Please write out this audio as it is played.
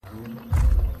It's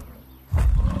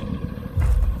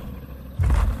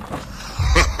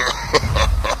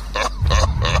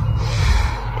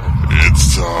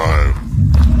time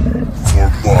for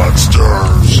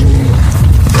Monsters and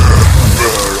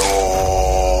Metal.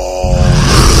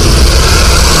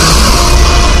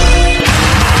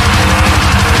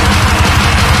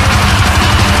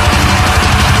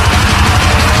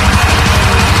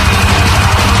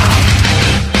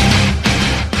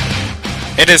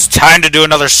 It is time to do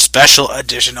another special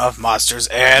edition of Monsters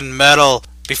and Metal.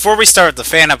 Before we start the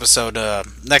fan episode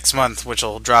next month, which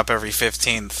will drop every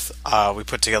 15th, we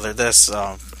put together this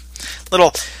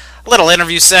little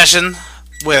interview session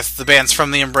with the bands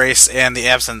From the Embrace and The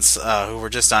Absence, who were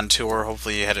just on tour.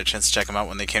 Hopefully you had a chance to check them out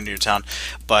when they came to your town.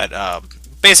 But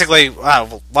basically,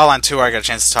 while on tour, I got a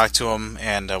chance to talk to them,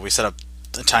 and we set up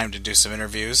the time to do some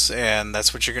interviews, and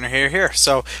that's what you're going to hear here.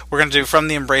 So we're going to do From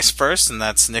the Embrace first, and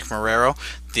that's Nick Marrero,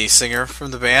 the singer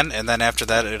from the band, and then after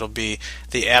that it'll be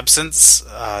The Absence,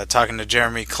 talking to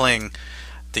Jeremy Kling,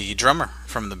 the drummer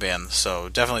from the band. So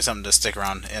definitely something to stick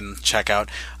around and check out.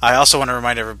 I also want to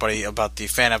remind everybody about the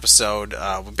fan episode.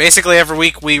 Basically every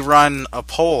week we run a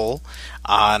poll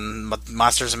on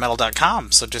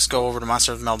monstersandmetal.com, so just go over to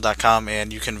monstersandmetal.com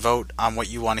and you can vote on what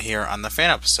you want to hear on the fan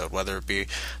episode, whether it be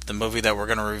the movie that we're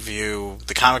going to review,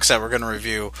 the comics that we're going to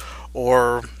review,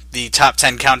 or the top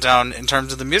 10 countdown in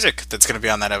terms of the music that's going to be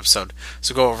on that episode.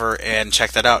 So go over and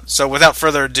check that out. So without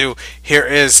further ado, here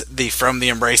is the From the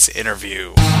Embrace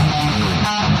interview.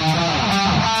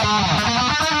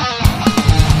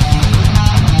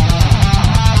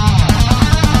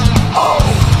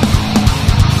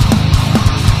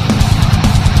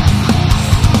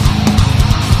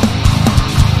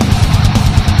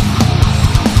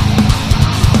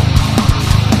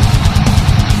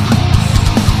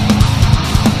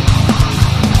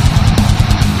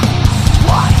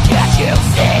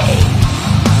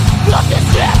 The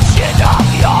deception of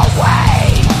your way.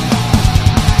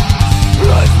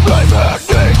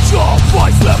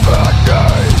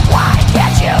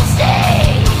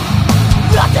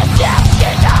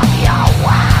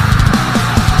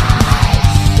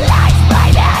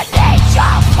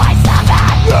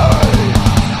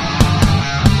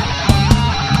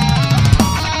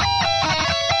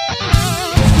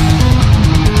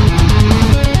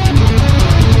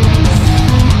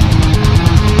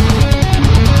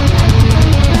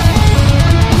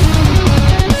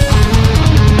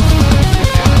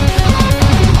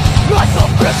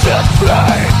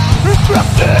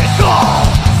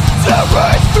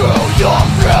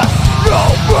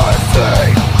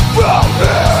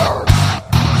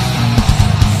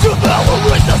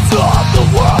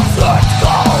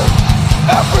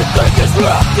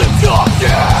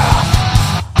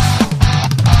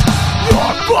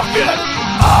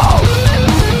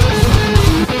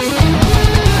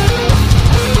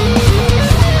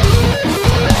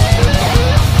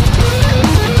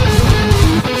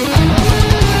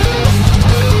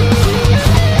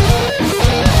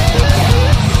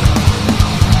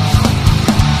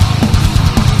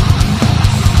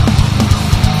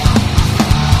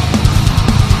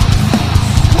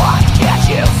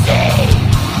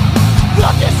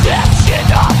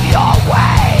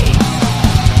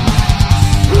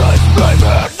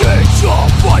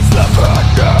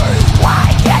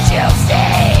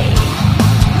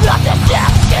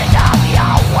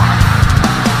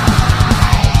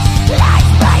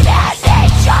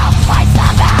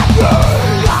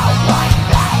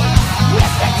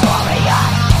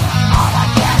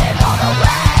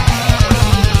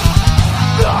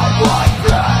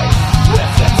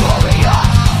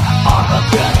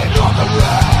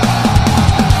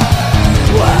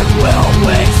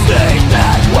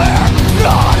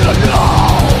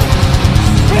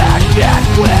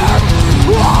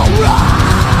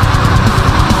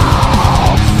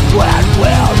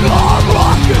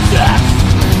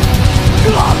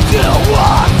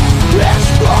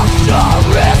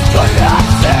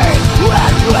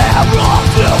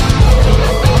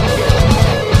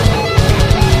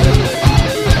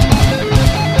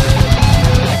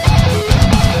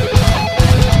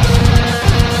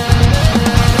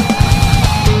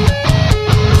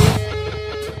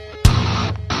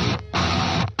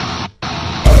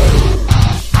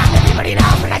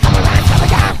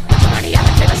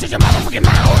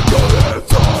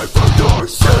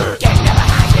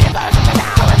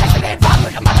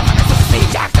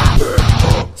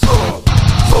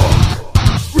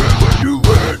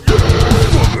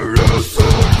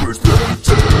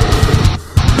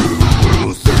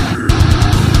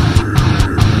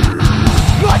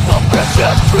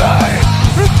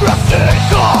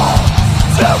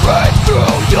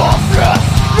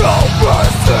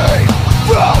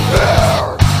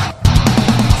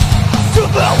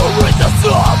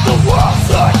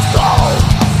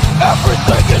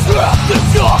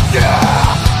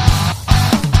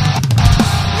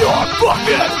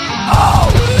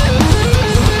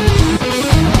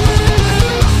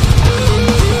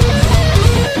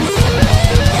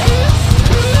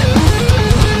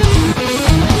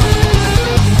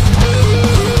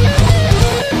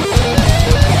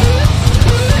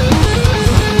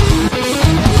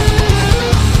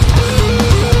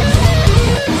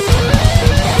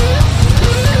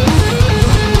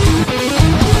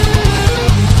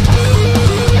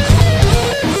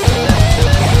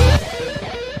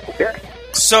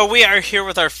 So we are here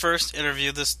with our first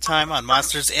interview this time on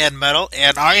Monsters and Metal,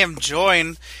 and I am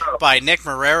joined by Nick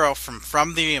Marrero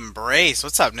from the Embrace.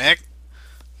 What's up, Nick?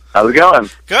 How's it going?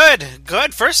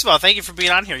 Good. First of all, thank you for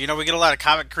being on here. You know, we get a lot of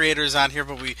comic creators on here,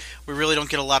 but we really don't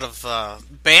get a lot of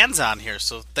bands on here,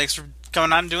 so thanks for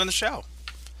coming on and doing the show.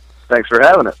 Thanks for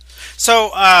having it.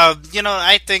 So,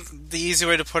 I think the easy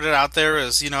way to put it out there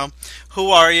is, who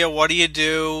are you, what do you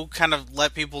do, kind of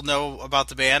let people know about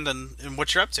the band and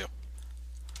what you're up to.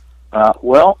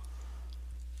 Well,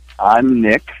 I'm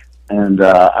Nick, and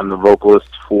I'm the vocalist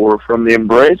for From the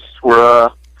Embrace. We're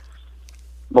a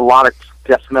melodic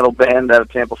death metal band out of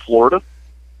Tampa, Florida,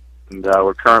 and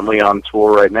we're currently on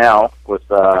tour right now with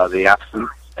the Absence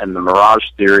and the Mirage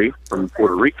Theory from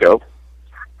Puerto Rico,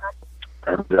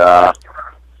 and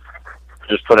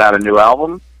just put out a new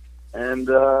album, and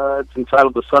it's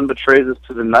entitled The Sun Betrays Us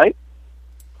to the Night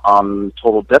on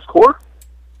Total Deathcore.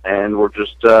 And we're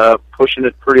just pushing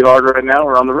it pretty hard right now.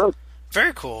 We're on the road.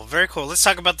 Very cool. Let's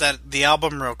talk about the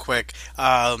album real quick,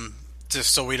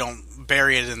 just so we don't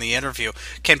bury it in the interview.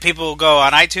 Can people go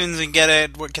on iTunes and get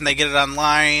it? Can they get it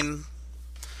online?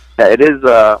 Yeah, it is.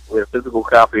 We have physical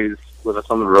copies with us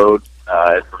on the road.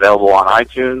 It's available on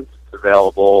iTunes. It's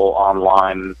available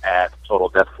online at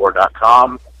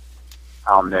TotalDeathcore.com.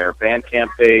 On their Bandcamp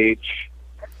page.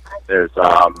 There's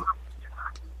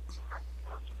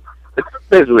it's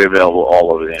basically available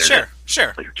all over the internet.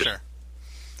 Sure.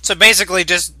 So basically,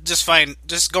 just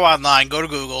go online, go to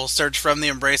Google, search From the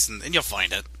Embrace, and you'll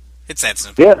find it. It's that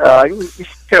simple. Yeah, you can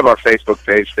hit up our Facebook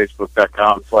page,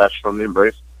 facebook.com/From the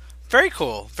Embrace. Very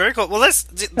cool. Well, let's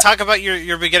talk about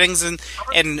your beginnings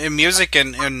in music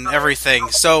and everything.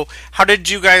 So, how did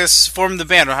you guys form the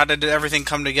band, or how did everything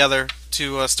come together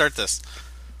to start this?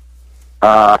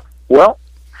 Well,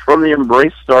 From the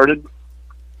Embrace started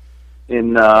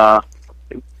in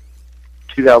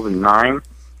 2009,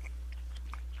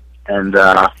 and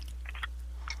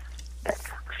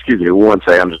excuse me one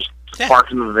second, I'm just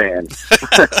parking the van.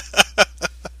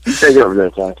 Take it over there,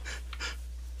 Ty.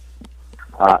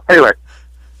 Anyway,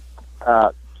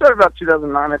 started about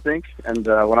 2009, I think, and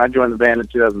when I joined the band in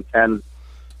 2010,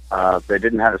 they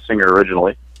didn't have a singer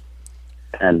originally,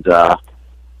 and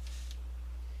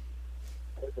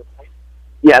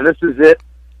yeah, this is it.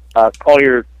 Call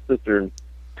your sister.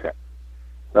 Okay.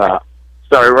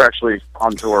 Sorry, we're actually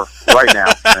on tour right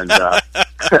now, and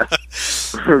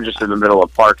we're just in the middle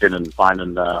of parking and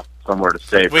finding somewhere to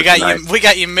stay. We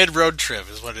got you mid road trip,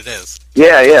 is what it is.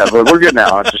 Yeah, but we're good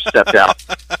now. I just stepped out.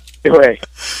 Anyway,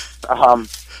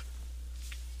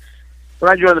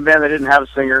 when I joined the band, they didn't have a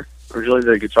singer. Originally,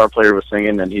 the guitar player was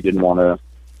singing, and he didn't want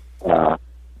to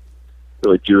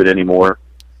really do it anymore.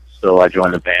 So I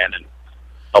joined the band and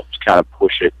helped kind of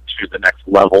push it to the next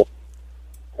level.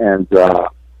 And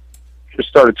just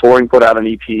started touring, put out an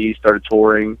EP, started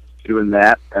touring, doing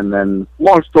that. And then,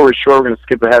 long story short, we're going to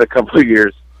skip ahead a couple of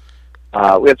years.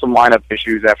 We had some lineup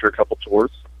issues after a couple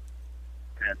tours.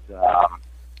 And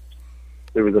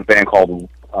there was a band called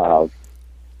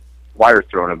Wire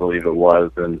Throne, I believe it was.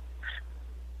 And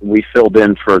we filled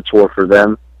in for a tour for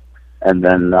them. And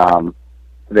then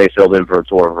they filled in for a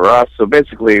tour for us. So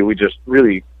basically, we just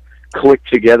really clicked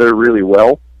together really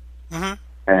well. Mm-hmm.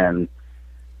 And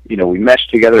we meshed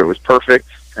together. It was perfect,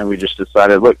 and we just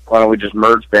decided, look, why don't we just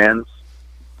merge bands?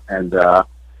 And it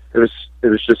was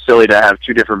just silly to have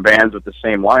two different bands with the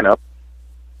same lineup.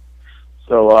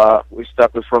 So we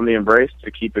stuck with From the Embrace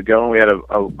to keep it going. We had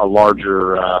a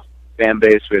larger fan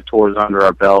base. We had tours under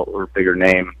our belt. We're a bigger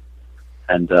name,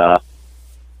 and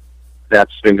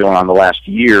that's been going on the last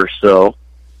year or so,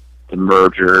 the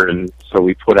merger. And so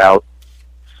we put out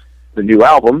the new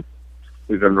album.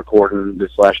 We've been recording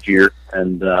this last year,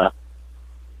 and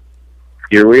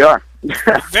here we are.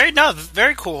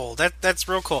 Very cool. That's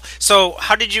real cool. So,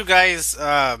 how did you guys?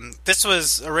 This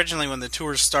was originally when the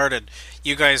tours started.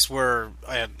 You guys were,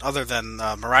 other than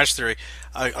Mirage Theory,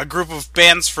 a group of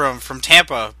bands from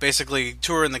Tampa, basically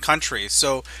touring the country.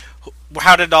 So,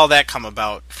 how did all that come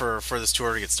about for this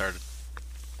tour to get started?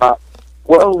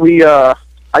 Well,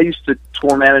 I used to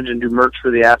tour manage and do merch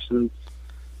for the Absence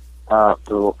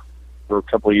for a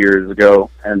couple of years ago,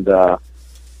 and I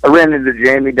ran into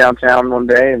Jamie downtown one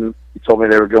day, and he told me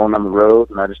they were going on the road,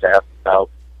 and I just asked about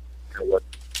what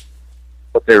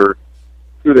they were,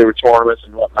 who they were touring with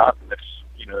and whatnot, and if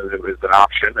it was an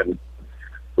option, and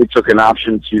we took an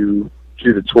option to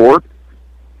do the tour,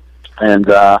 and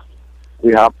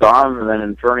we hopped on, and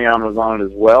then Infernion was on it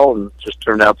as well, and it just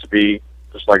turned out to be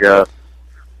just like a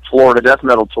Florida death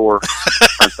metal tour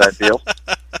type deal.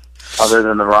 Other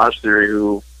than the Mirage Theory,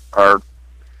 who are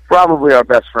probably our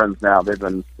best friends now. They've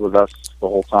been with us the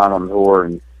whole time on tour,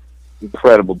 and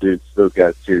incredible dudes, those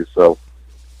guys too. So,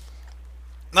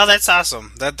 no, that's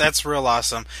awesome. That's real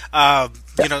awesome. I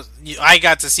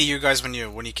got to see you guys when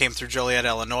you came through Joliet,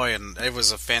 Illinois, and it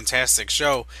was a fantastic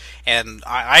show. And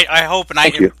I hope, and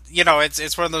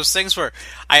it's one of those things where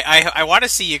I want to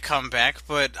see you come back,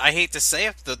 but I hate to say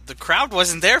it, the crowd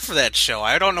wasn't there for that show.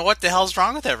 I don't know what the hell's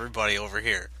wrong with everybody over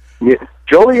here. Yeah,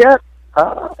 Joliet.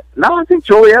 No, I think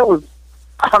Joliet was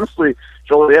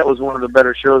one of the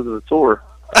better shows of the tour.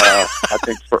 I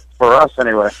think for us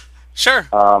anyway. Sure.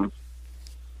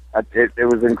 It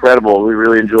was incredible. We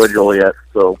really enjoyed Joliet,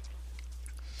 so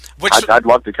I'd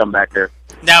love to come back there.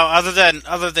 Now, other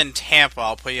than Tampa,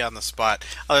 I'll put you on the spot.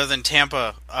 Other than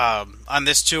Tampa, on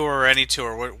this tour or any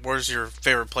tour, where's your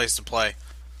favorite place to play?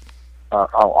 I'm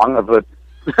gonna put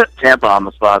Tampa on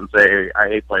the spot and say I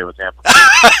hate playing with Tampa.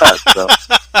 So,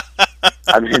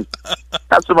 I mean,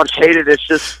 not so much hated. It's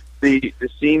just the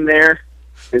scene there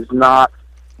is not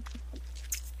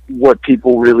what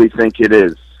people really think it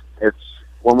is. It's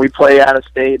when we play out of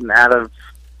state and out of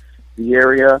the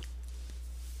area,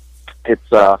 it's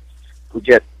we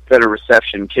get better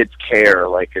reception. Kids care.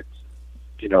 Like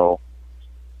the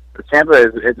Tampa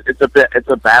is it's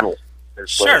a battle. Is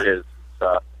sure. What it is.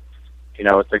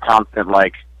 It's a constant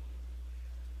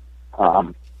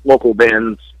local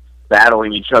bands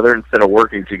battling each other instead of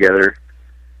working together.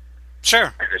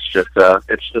 Sure. And it's just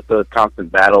a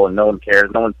constant battle, and no one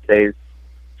cares. No one stays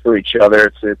for each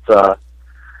other. It's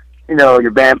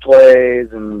your band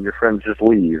plays and your friends just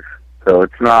leave. So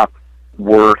it's not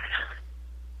worth.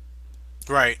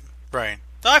 Right.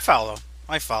 I follow.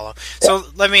 So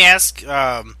let me ask.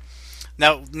 Now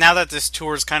that this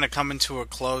tour's kind of coming to a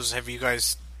close, have you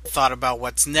guys thought about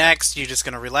what's next? You just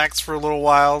going to relax for a little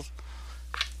while?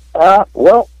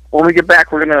 Well, when we get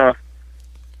back, we're going to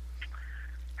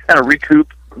kind of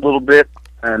recoup a little bit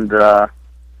and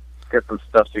get some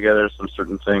stuff together, some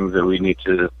certain things that we need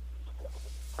to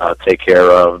take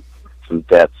care of, some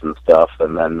debts and stuff,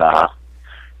 and then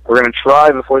we're going to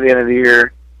try before the end of the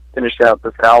year finish out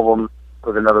this album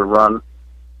with another run,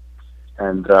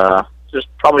 and just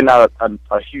probably not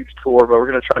a huge tour, but we're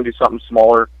going to try and do something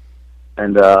smaller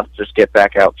and just get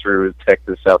back out through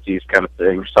Texas, Southeast kind of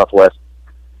thing, Southwest,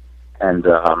 and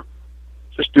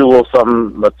just do a little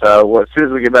something. But as soon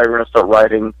as we get back, we're going to start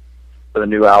writing for the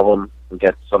new album and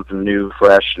get something new,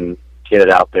 fresh, and get it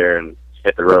out there and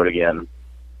hit the road again.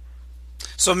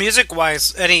 So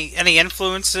music-wise, any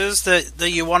influences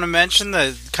that you want to mention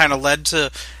that kind of led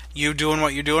to you doing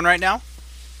what you're doing right now?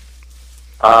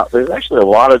 There's actually a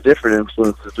lot of different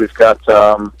influences. We've got,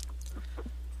 our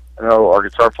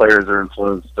guitar players are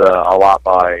influenced a lot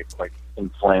by In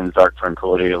Flames, Dark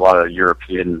Tranquillity, a lot of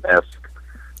European-esque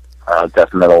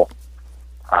death metal.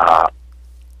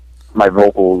 My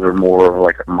vocals are more of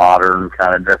a modern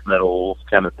kind of death metal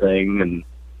kind of thing, and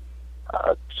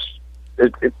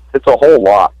it's a whole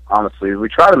lot, honestly. We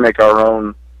try to make our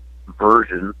own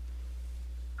version,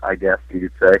 I guess you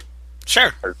could say.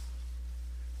 Sure.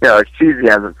 As cheesy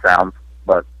as it sounds,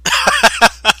 but...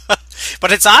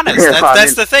 But it's honest.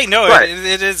 That's the thing. No, right.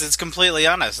 It is. It's completely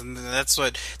honest, and that's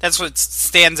what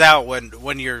stands out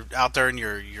when you're out there and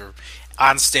you're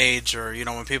on stage, or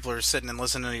when people are sitting and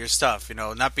listening to your stuff.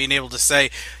 Not being able to say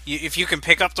if you can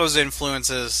pick up those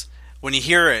influences when you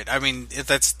hear it. I mean,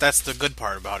 that's the good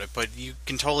part about it. But you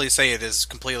can totally say it is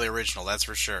completely original. That's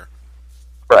for sure.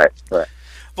 Right.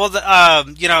 Well, I'll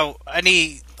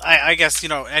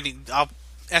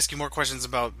ask you more questions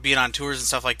about being on tours and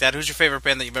stuff like that. Who's your favorite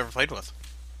band that you've ever played with?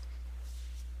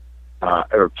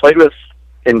 Ever played with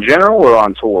in general or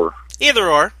on tour? Either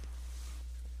or.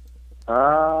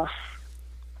 I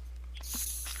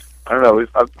don't know.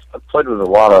 I've played with a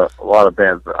lot of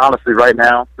bands, but honestly, right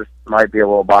now this might be a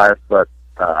little biased, but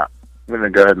I'm going to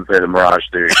go ahead and say the Mirage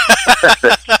Theory.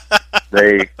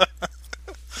 They're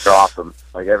awesome.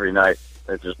 Every night,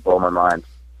 they just blow my mind.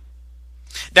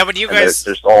 Now, when you guys,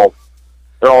 they're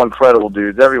all incredible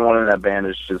dudes. Everyone in that band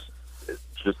is just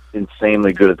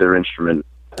insanely good at their instrument,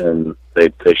 and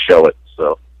they show it.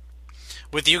 So,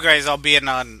 with you guys all being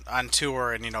on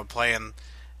tour and playing,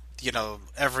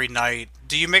 every night,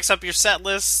 do you mix up your set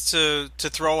lists to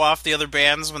throw off the other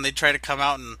bands when they try to come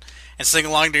out and And sing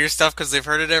along to your stuff because they've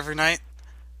heard it every night?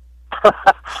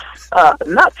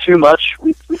 Not too much.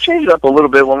 We change it up a little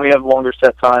bit when we have longer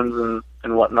set times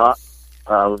and whatnot.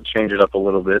 We'll change it up a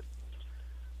little bit.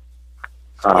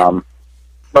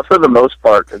 But for the most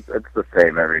part, it's the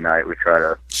same every night. We try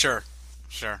to Sure.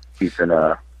 keep in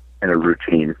a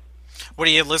routine. What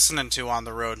are you listening to on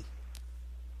the road?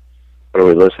 What are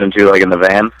we listening to, like in the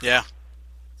van? Yeah.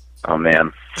 Oh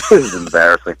man, this is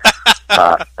embarrassing.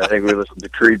 I think we listen to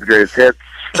Creed's Greatest Hits.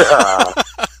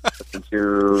 Listen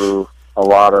to a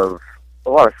lot of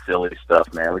silly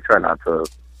stuff, man. We try not to.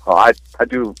 Well, I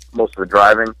do most of the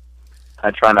driving.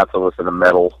 I try not to listen to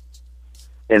metal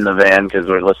in the van because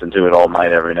we listen to it all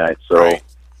night, every night. So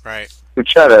Right. we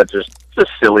try to just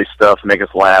silly stuff, make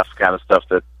us laugh, kind of stuff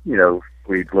that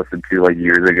we listened to like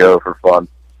years ago for fun.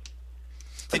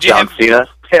 Did you John Cena?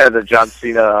 Yeah, the John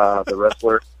Cena, the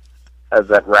wrestler, has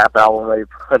that rap album they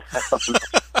put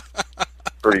out.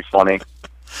 Pretty funny.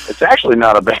 It's actually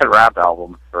not a bad rap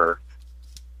album for,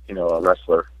 a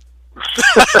wrestler.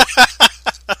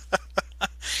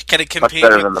 Can it compete? Much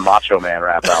better than the Macho Man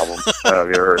rap album. I don't know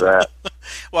if you ever heard that.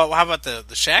 Well, how about the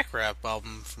Shaq rap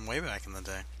album from way back in the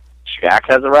day? Shaq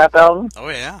has a rap album? Oh,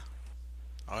 yeah.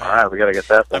 All right, we got to get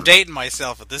that one. I'm dating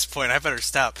myself at this point. I better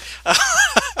stop.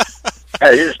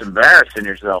 Hey, you're just embarrassing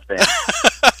yourself, Dan.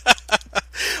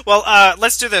 Well,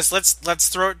 let's do this. Let's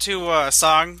throw it to a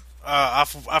song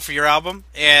off of your album,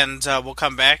 and we'll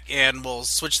come back and we'll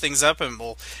switch things up, and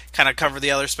we'll kind of cover the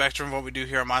other spectrum of what we do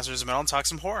here on Monsters of Metal and talk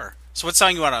some horror. So, what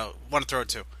song you want to throw it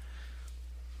to?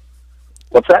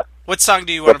 What's that? What song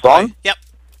do you want to What play? song? Yep.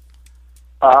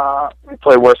 We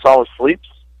play Where Solace Sleeps.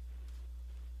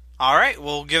 All right,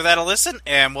 we'll give that a listen,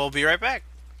 and we'll be right back.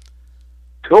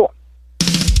 Cool.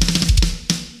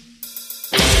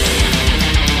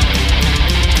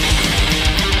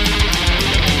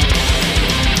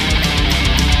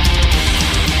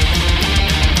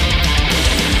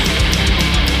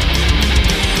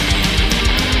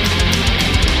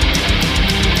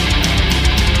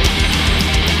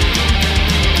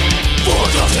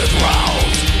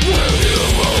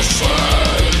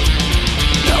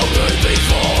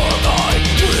 Before my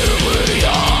weary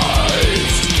eyes,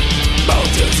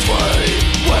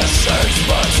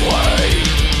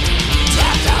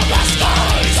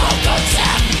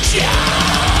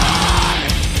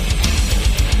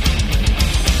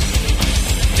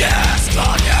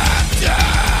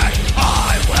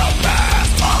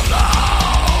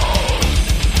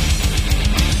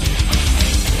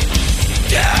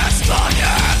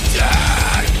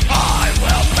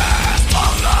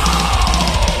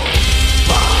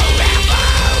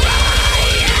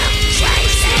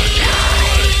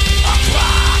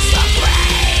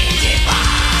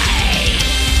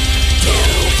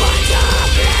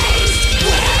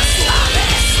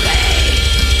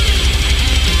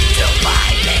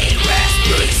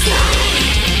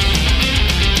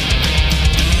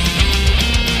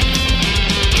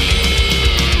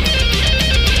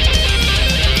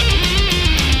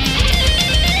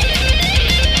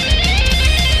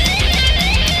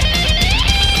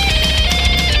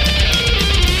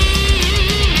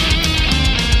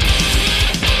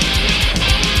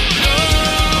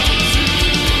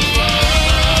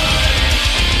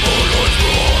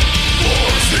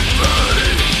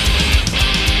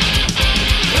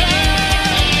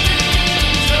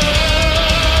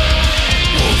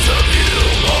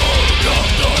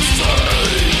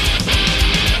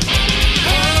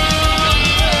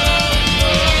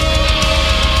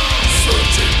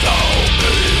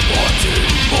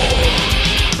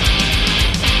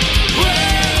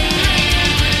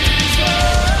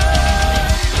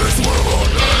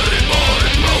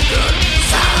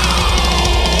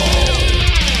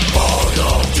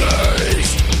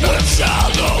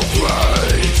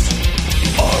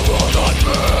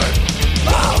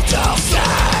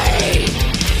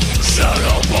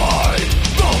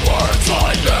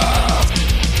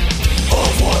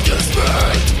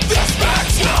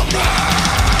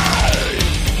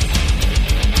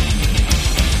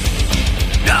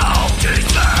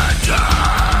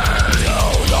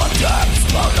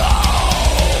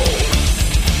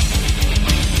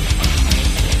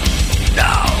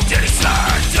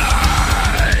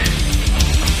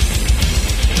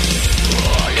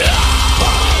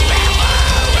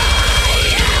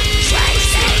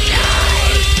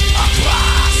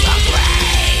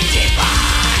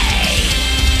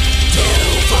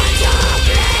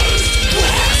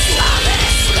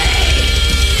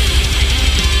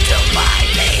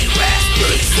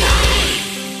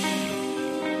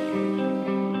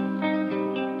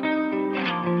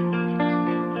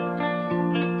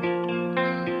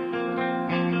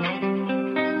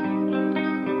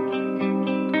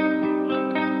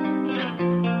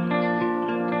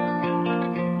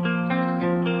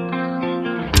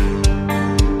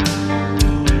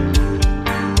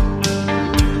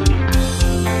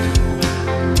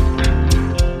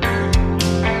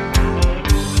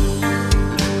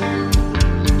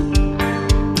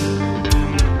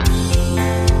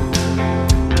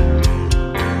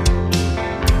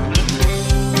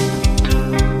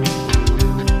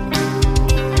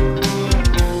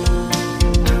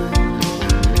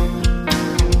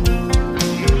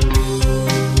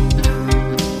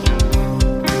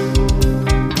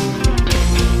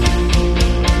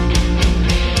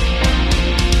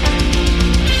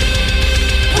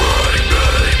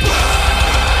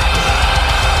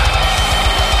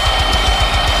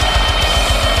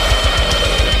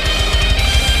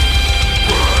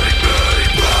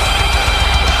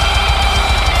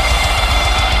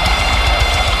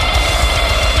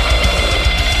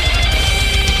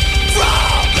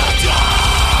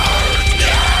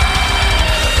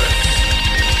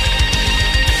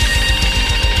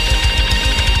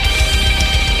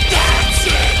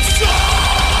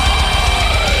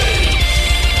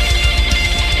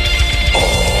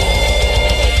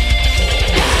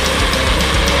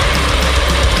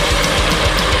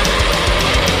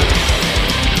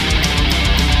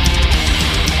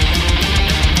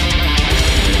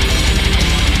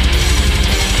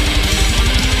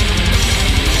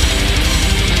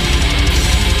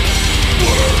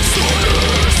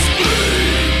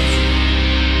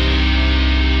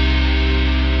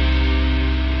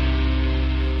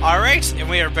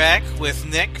 we are back with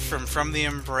Nick from the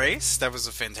Embrace. That was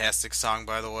a fantastic song,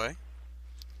 by the way.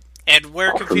 And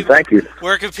where can people? Thank you.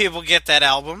 Where can people get that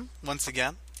album once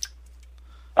again?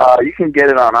 You can get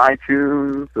it on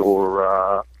iTunes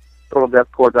or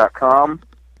TotalDeathCore.com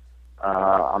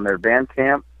on their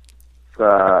Bandcamp. It's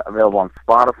available on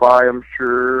Spotify, I'm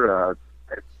sure.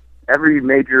 Every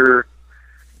major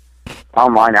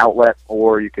online outlet,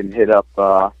 or you can hit us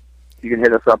up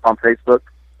on Facebook.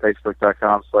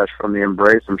 Facebook.com/From the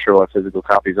Embrace. I'm sure we'll have physical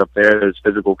copies up there. There's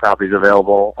physical copies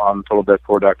available on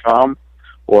TotalDeathCore.com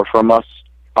or from us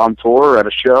on tour at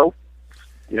a show.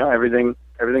 You know, everything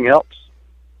helps.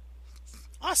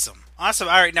 Awesome. All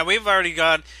right, now we've already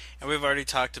gone and we've already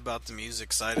talked about the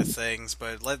music side of things,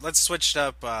 but let's switch it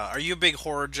up. Are you a big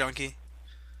horror junkie?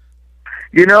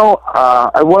 You know,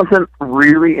 I wasn't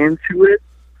really into it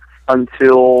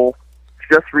until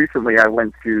just recently. I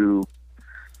went to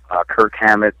Kirk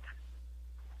Hammett's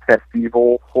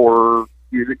festival horror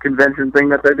music convention thing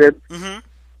that they did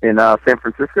in San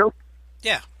Francisco.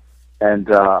 Yeah. And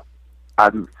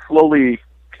I'm slowly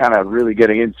kind of really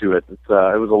getting into it. It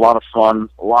was a lot of fun,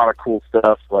 a lot of cool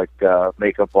stuff like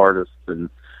makeup artists, and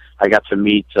I got to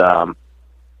meet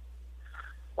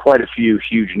quite a few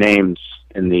huge names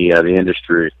in the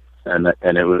industry, and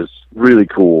it was really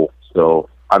cool. So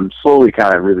I'm slowly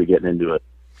kind of really getting into it.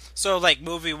 So, like,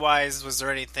 movie-wise, was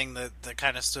there anything that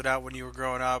kind of stood out when you were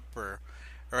growing up, or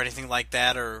anything like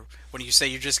that? Or when you say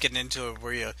you're just getting into it,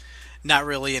 were you not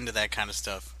really into that kind of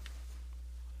stuff?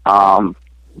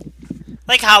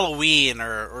 Like Halloween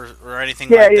or anything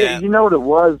like that? Yeah, you know what it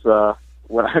was?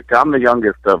 When I'm the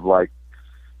youngest of, like,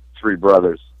 3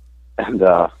 brothers, and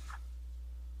I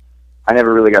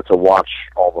never really got to watch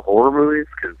all the horror movies,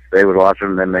 because they would watch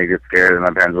them, and then they get scared, and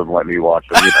my parents wouldn't let me watch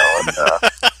them, you know, and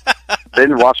they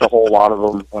didn't watch a whole lot of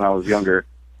them when I was younger.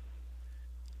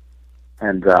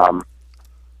 And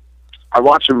I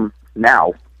watch them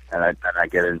now, and I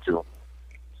get into them.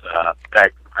 I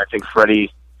think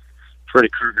Freddy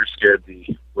Krueger scared the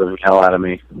living hell out of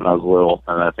me when I was little,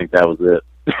 and I think that was it.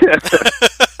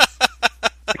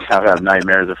 I've had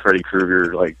nightmares of Freddy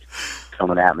Krueger, like,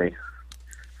 coming at me.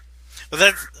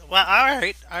 Well, all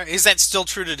right. Is that still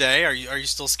true today? Are you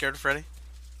still scared of Freddy?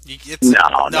 Okay.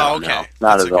 No, not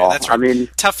That's at all. That's right. I mean,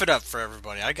 tough it up for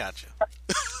everybody. I got you.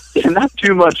 Yeah, not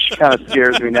too much kind of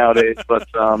scares me nowadays, but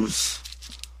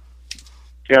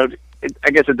you know,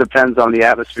 I guess it depends on the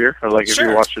atmosphere. Or like if Sure.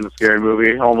 you're watching a scary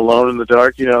movie, Home Alone in the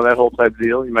dark, you know, that whole type of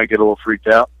deal, you might get a little freaked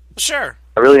out. Sure.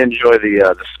 I really enjoy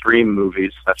the Scream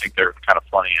movies. I think they're kind of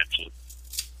funny, actually.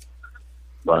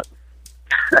 But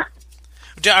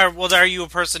Are you a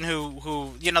person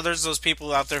who you know? There's those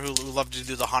people out there who love to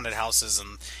do the haunted houses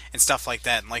and stuff like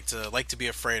that, and like to be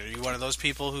afraid. Are you one of those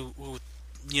people who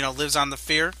you know lives on the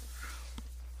fear?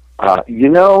 You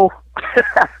know,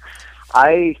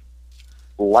 I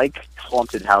like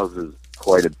haunted houses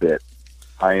quite a bit.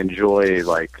 I enjoy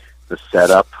like the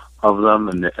setup of them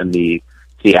and the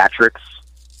theatrics.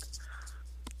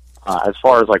 As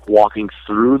far as like walking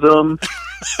through them,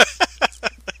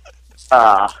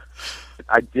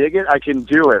 I dig it. I can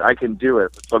do it.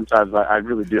 But sometimes I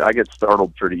really do. I get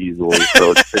startled pretty easily.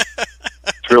 So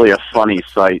it's really a funny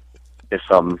sight if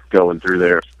I'm going through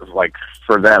there, like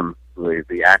for them,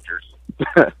 the actors.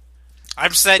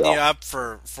 I'm setting you up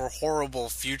for horrible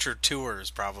future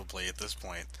tours, probably at this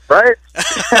point. Right?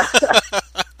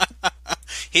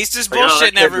 He's just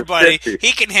bullshitting everybody.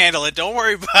 He can handle it. Don't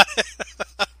worry about it.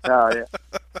 Yeah.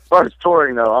 As far as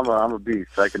touring, though, I'm a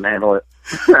beast. I can handle it.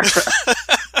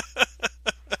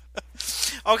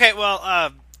 Okay,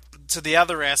 well, to the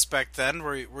other aspect then,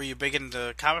 were you big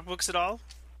into comic books at all?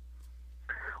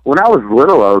 When I was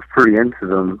little, I was pretty into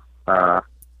them. I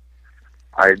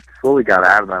slowly got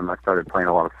out of them. I started playing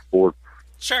a lot of sports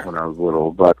when I was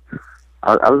little, but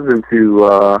I was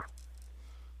into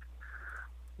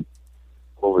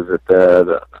what was it?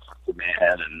 The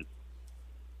Man and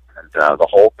the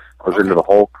Hulk. I was into the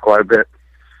Hulk quite a bit,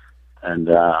 and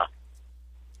I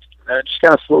just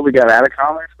kind of slowly got out of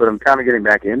comics. But I'm kind of getting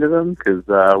back into them because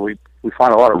we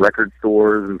find a lot of record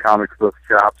stores and comic book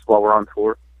shops while we're on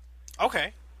tour.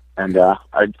 Okay. And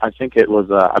I think it was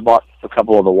I bought a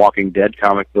couple of the Walking Dead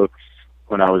comic books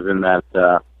when I was in that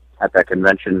at that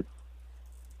convention.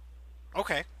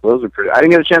 Okay. Those are pretty. I didn't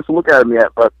get a chance to look at them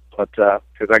yet, but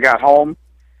because I got home,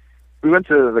 we went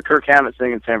to the Kirk Hammett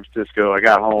thing in San Francisco. I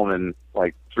got home, and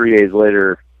like 3 days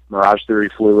later, Mirage Theory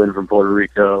flew in from Puerto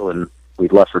Rico, and we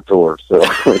left for tour. So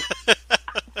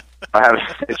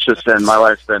it's just been my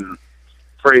life's been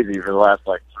crazy for the last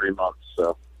like 3 months.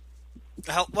 So.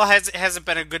 Well, has it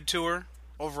been a good tour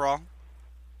overall?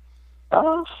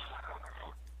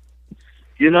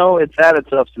 It's had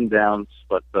its ups and downs,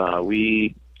 but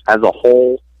we, as a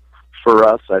whole, for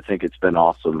us, I think it's been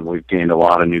awesome. We've gained a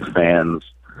lot of new fans,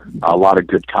 a lot of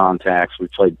good contacts. We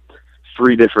played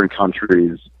 3 different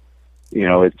countries.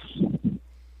 It's,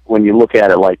 when you look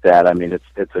at it like that, I mean,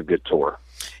 it's a good tour.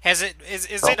 Is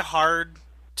it hard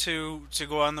to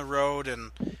go on the road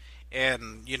and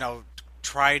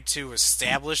try to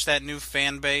establish that new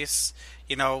fan base?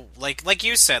 Like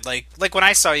you said, like when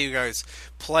I saw you guys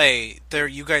play there,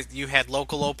 you had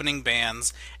local opening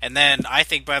bands, and then I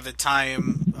think by the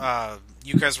time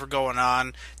you guys were going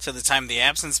on to the time the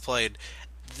Absence played,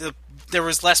 there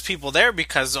was less people there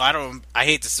because I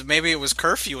hate this. Maybe it was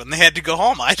curfew and they had to go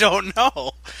home. I don't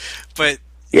know, but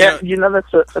yeah,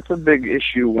 that's a big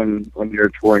issue when you're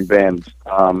a touring band.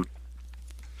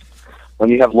 When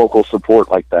you have local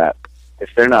support like that, if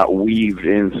they're not weaved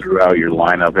in throughout your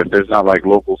lineup, if there's not like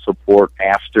local support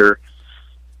after,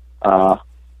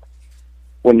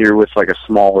 when you're with like a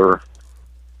smaller,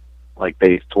 like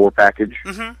base tour package,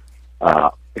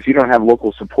 if you don't have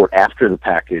local support after the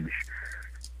package,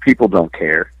 people don't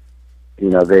care.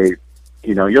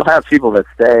 You'll have people that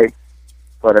stay,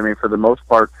 but I mean, for the most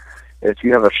part, if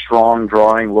you have a strong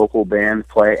drawing local band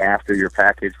play after your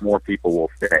package, more people will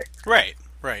stay. Right.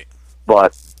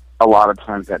 But a lot of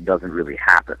times that doesn't really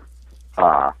happen.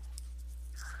 But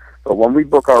when we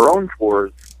book our own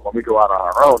tours, when we go out on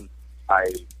our own, I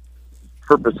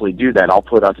purposely do that. I'll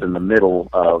put us in the middle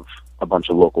of a bunch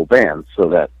of local bands so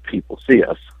that people see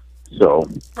us. So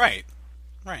Right.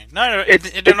 No,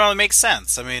 it don't really make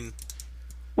sense. I mean,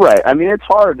 right. I mean, it's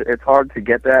hard. It's hard to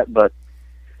get that, but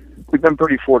we've been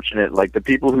pretty fortunate. Like, the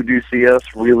people who do see us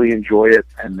really enjoy it,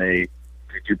 and they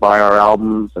do buy our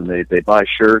albums, and they buy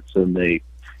shirts, and they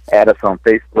add us on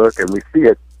Facebook, and we see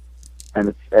it,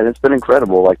 and it's been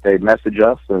incredible. Like, they message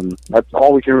us, and that's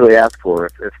all we can really ask for.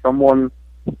 If someone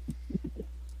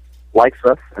likes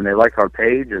us and they like our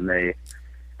page and they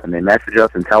message us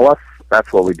and tell us,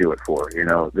 that's what we do it for.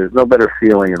 There's no better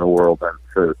feeling in the world than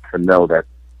to know that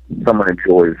someone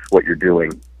enjoys what you're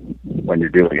doing when you're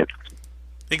doing it.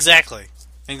 Exactly.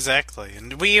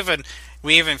 And we even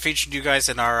featured you guys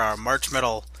in our March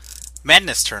Metal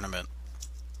Madness tournament.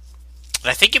 And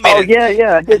I think you made it. Oh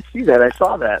yeah, I did see that. I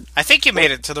saw that. I think you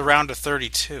made it to the round of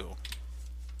 32.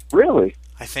 Really?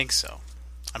 I think so.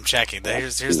 I'm checking.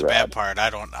 Here's the bad part. I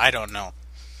don't know.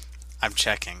 I'm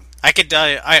checking. I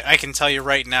can tell you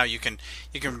right now. You can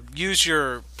use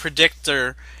your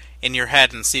predictor in your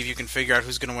head and see if you can figure out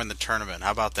who's going to win the tournament.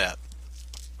 How about that?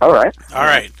 All right.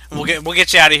 We'll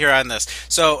get you out of here on this.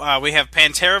 So we have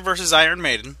Pantera versus Iron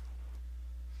Maiden.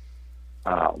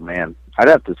 Oh man, I'd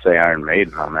have to say Iron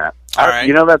Maiden on that. All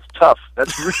right. That's tough.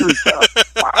 That's really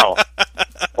tough.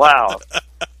 Wow.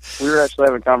 We were actually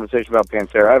having a conversation about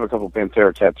Pantera. I have a couple of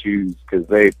Pantera tattoos because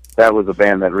that was a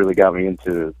band that really got me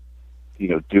into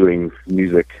doing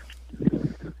music.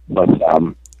 But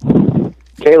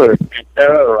Taylor,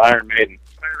 Pantera or Iron Maiden?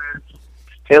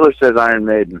 Taylor says Iron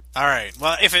Maiden. All right.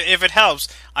 Well, if it helps,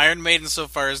 Iron Maiden so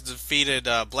far has defeated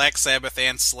Black Sabbath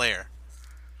and Slayer.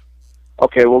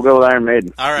 Okay, we'll go with Iron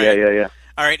Maiden. All right. Yeah.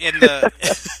 All right. In the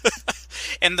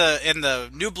in the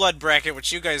New Blood bracket,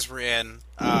 which you guys were in,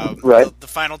 right. The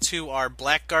final two are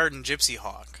Blackguard and Gypsy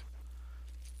Hawk.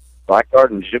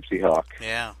 Blackguard and Gypsy Hawk.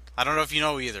 Yeah. I don't know if you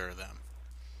know either of them.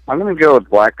 I'm going to go with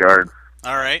Blackguard.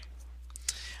 All right.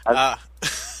 I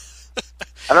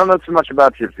don't know too much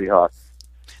about Gypsy Hawk.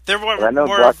 They're more I know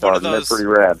one Blackguard, of those. they're pretty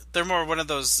rad. They're more one of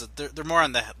those. They're more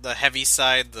on the heavy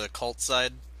side, the cult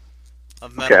side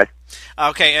of metal. Okay.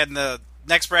 Okay, and the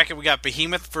next bracket we got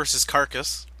Behemoth versus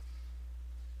Carcass.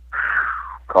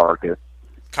 Carcass.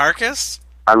 Carcass?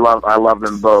 I love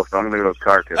them both. I'm gonna go with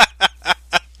Carcass.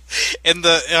 In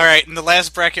the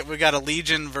last bracket we got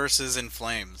Allegiant versus In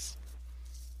Flames.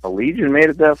 Allegiant made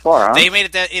it that far, huh? They made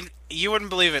it that. You wouldn't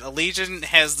believe it. Allegiant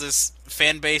has this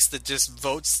fan base that just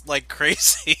votes like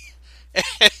crazy.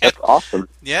 That's awesome.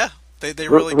 Yeah, they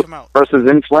really come out. Versus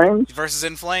In Flames? Versus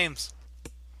In Flames.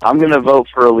 I'm going to vote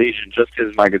for Allegiant just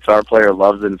because my guitar player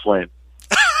loves In Flames.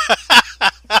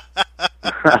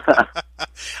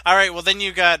 All right, well then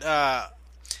you got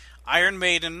Iron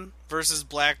Maiden versus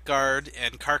Blackguard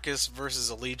and Carcass versus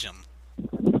Allegiant.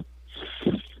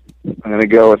 I'm going to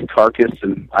go with Carcass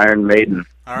and Iron Maiden.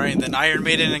 All right, then Iron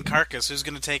Maiden and Carcass. Who's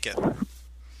going to take it?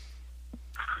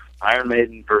 Iron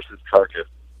Maiden versus Carcass.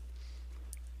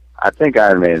 I think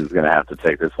Iron Maiden's going to have to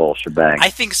take this whole shebang. I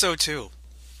think so too.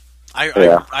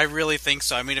 I really think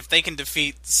so. I mean, if they can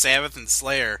defeat Sabbath and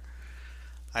Slayer,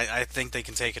 I think they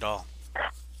can take it all.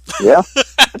 Yeah.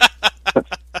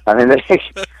 I mean, they've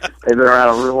been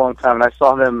around a real long time, and I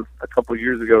saw them a couple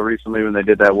years ago recently when they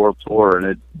did that world tour,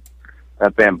 and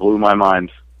That band blew my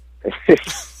mind. All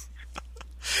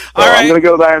right. I'm going to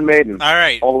go with Iron Maiden. All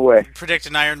right. All the way. Predict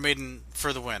an Iron Maiden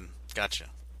for the win. Gotcha.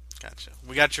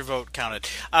 We got your vote counted.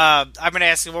 I'm going to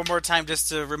ask you one more time just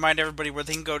to remind everybody where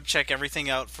they can go to check everything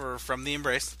out for From the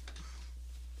Embrace.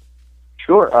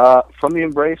 Sure. From the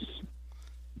Embrace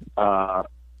on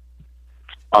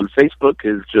Facebook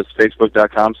is just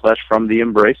facebook.com/From the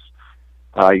Embrace.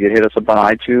 You can hit us up on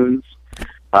iTunes.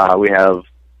 We have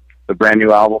the brand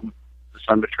new album, The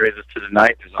Sun Betrays Us to the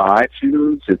Night, is on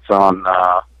iTunes. It's on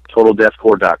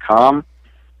TotalDeathCore.com.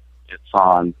 It's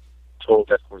on Total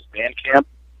Deathcore's Bandcamp.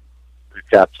 We've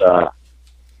got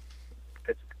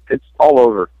it's all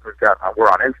over. We're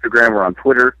on Instagram. We're on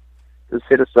Twitter. Just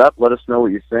hit us up. Let us know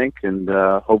what you think, and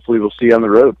hopefully we'll see you on the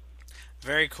road.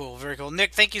 Very cool. Very cool.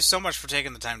 Nick, thank you so much for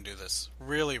taking the time to do this.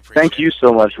 Really appreciate it. Thank you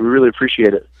so much. We really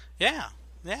appreciate it. Yeah,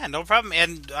 no problem.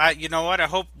 And you know what? I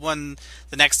hope when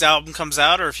the next album comes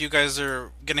out, or if you guys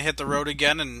are going to hit the road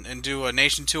again and do a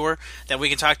nation tour, that we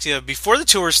can talk to you before the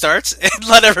tour starts and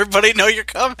let everybody know you're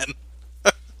coming.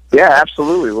 Yeah,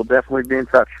 absolutely. We'll definitely be in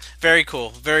touch. Very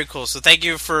cool. Very cool. So thank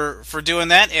you for doing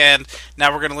that. And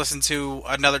now we're going to listen to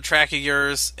another track of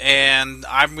yours, and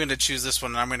I'm going to choose this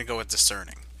one, and I'm going to go with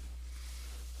Discerning.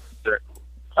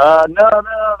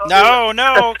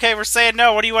 No. Okay, we're saying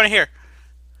no. What do you want to hear?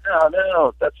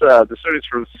 No. That's Discerning's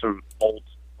from some older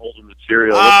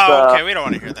material. Okay. We don't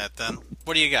want to hear that then.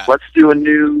 What do you got? Let's do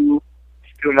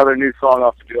another new song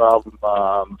off the new album.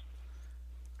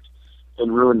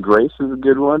 In Ruined Grace is a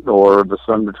good one, or The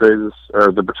Sun Betrays Us,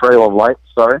 or The Betrayal of Light,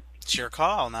 sorry. It's your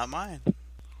call, not mine.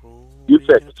 You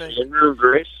pick In Ruined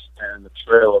Grace and The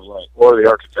Betrayal of Light, or The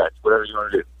Architect, whatever you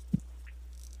want to do.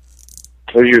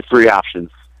 Those are your three options.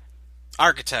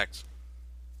 Architect.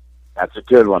 That's a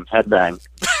good one. Headbang.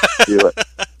 Do it.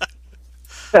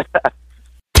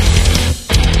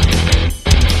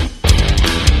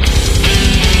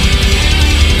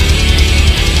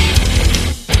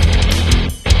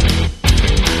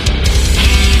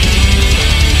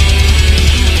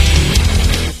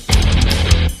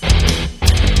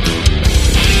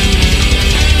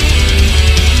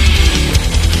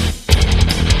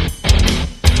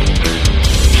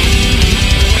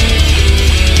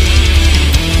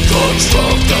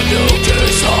 Construct a new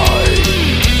design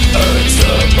and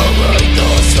separate the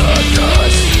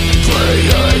sadness.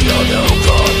 Create a new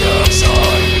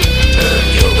connection in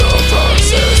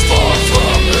universes far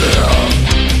from here.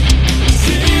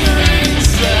 Searing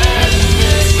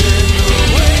sadness in the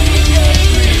wake of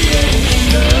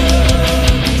creation.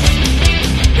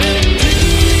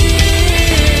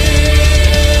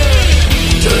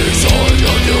 Design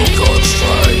a new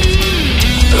constraint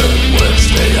in which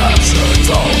the actions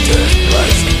all take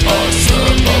place.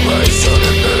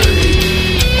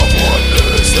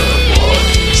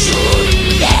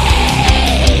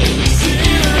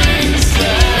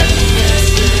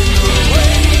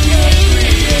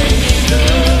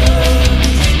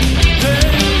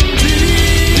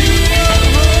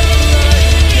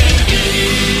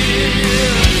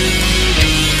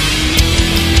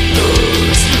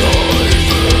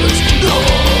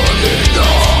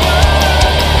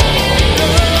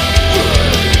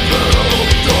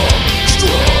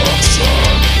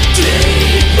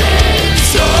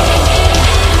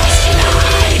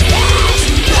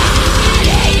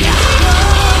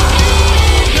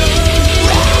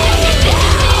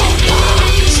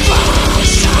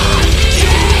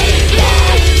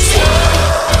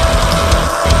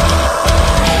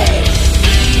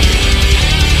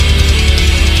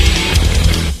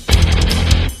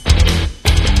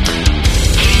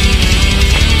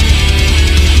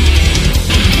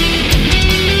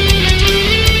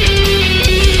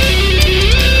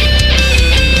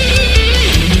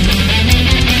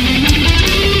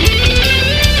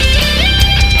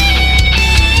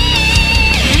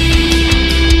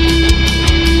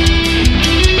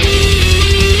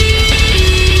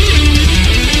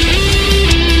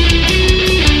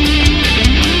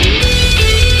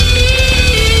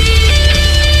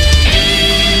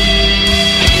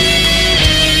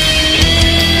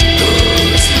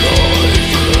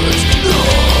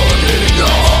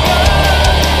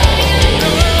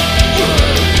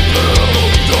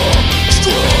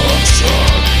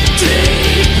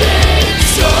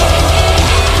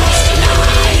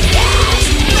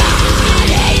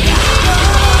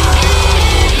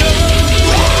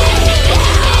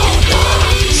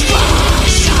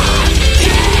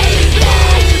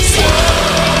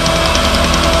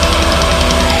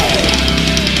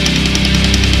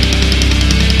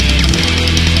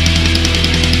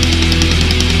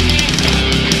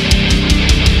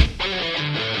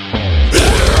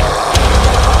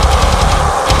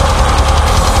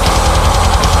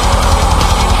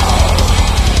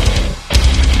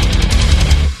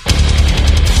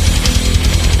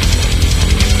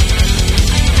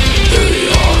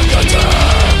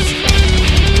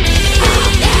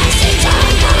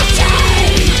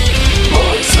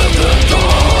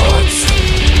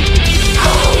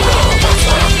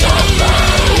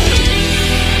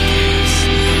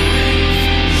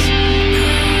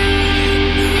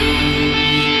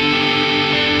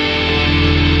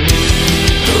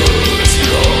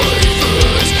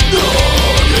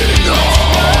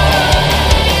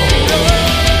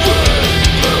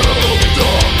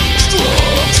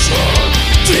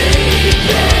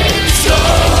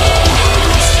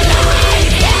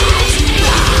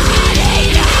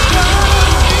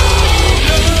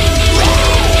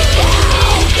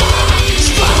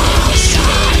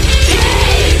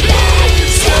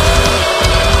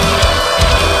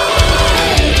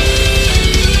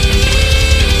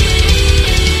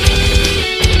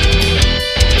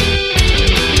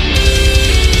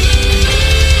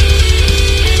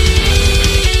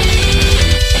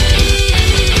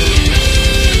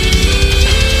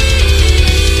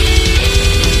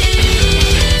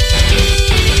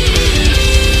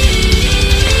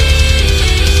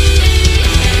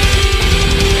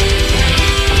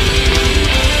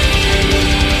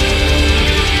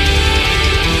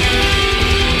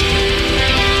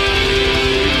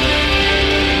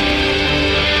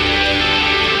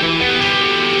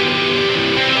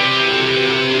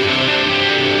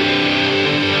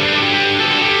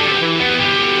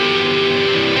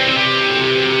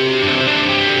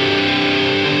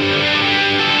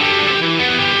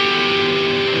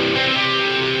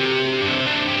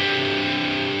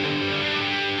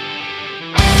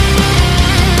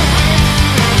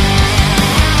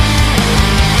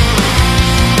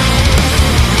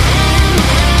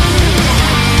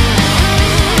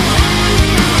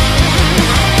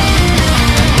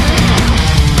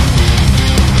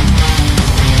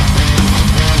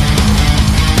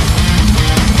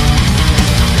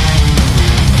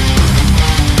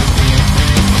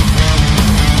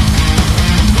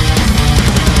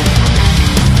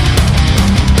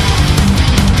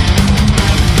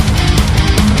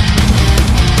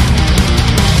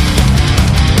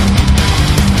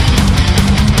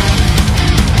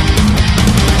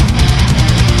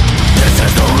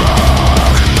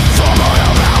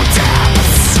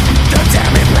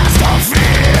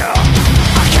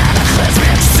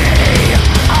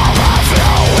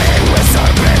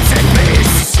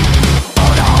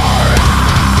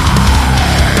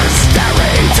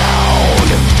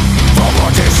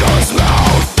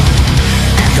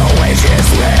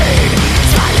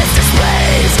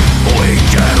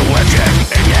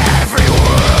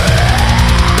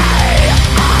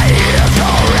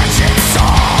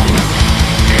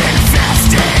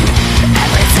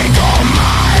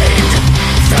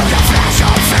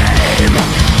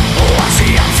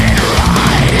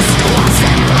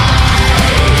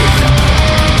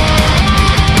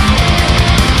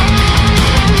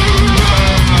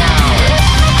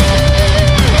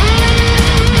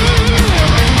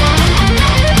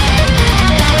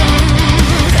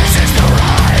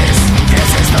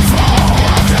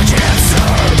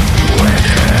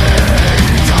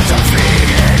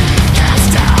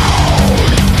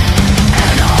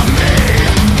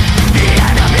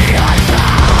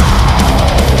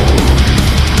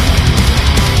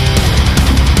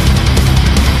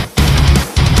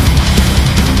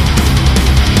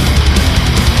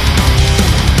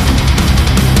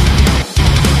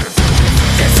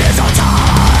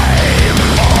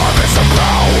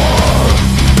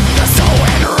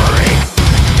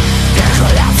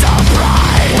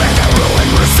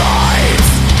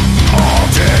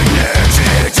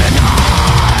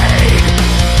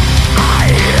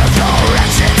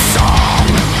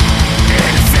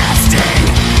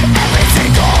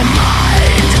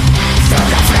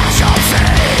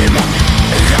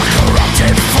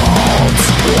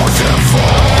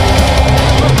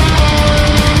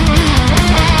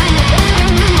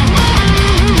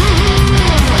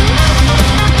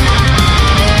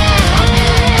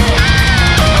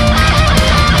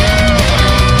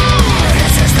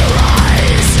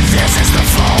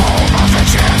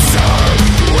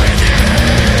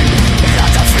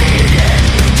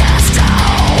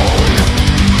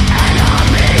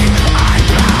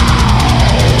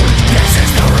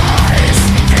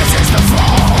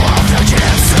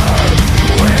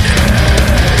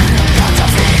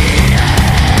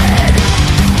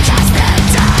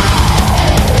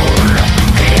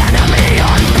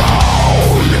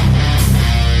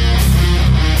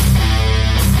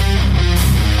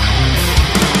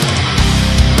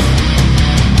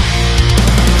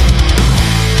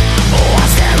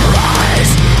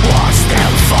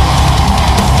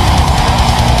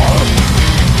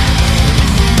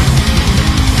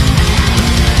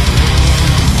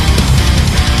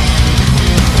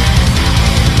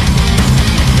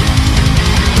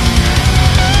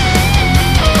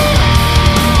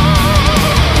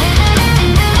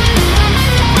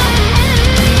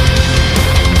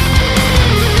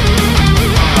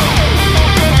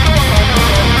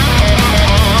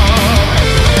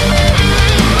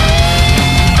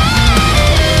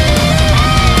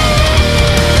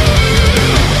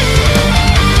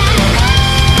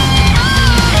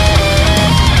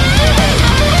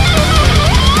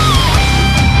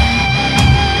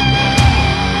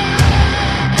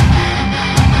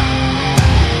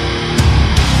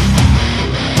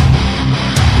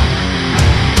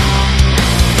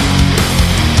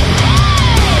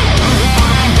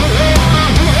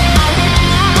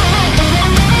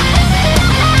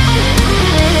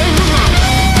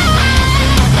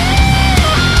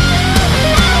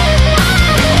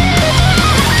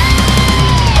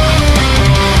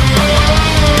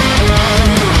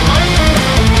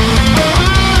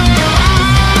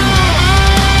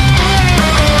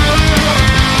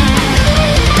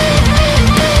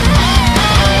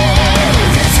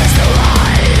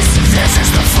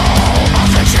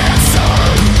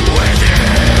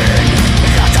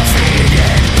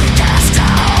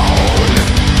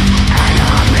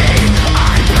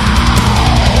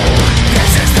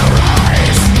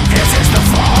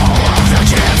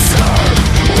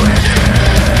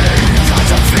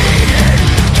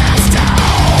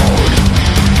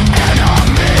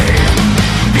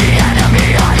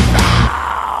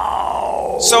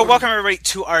 welcome everybody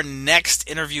to our next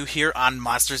interview here on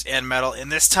Monsters and Metal.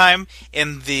 And this time,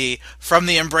 in the From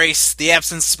the Embrace, the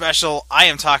Absence special, I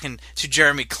am talking to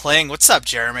Jeremy Kling. What's up,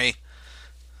 Jeremy?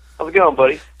 How's it going,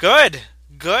 buddy? Good.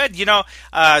 You know,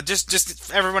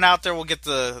 just everyone out there will get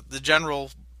the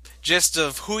general gist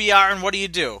of who you are and what do you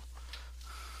do.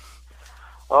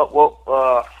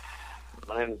 My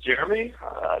name is Jeremy.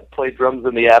 I play drums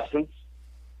in the Absence,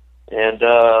 and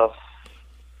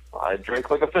I drink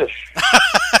like a fish.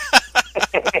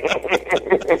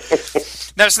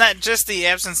 Now, it's not just the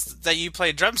Absence that you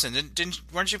played drums in.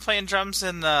 Weren't you playing drums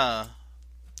in Infernian?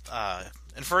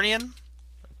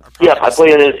 Yeah, I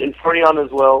play in Infernion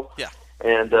as well. Yeah,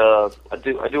 and I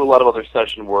do a lot of other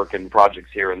session work and projects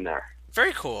here and there.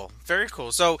 Very cool.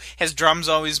 So, has drums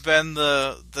always been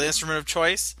the instrument of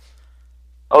choice?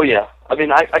 Oh yeah, I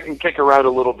mean I can kick around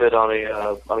a little bit on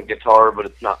a guitar, but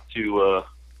it's not too.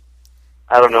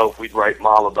 I don't know if we'd write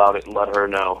Mom about it and let her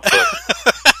know. But.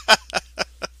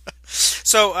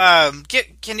 So,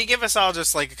 can you give us all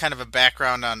just like a kind of a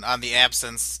background on the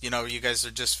Absence? You know, you guys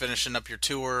are just finishing up your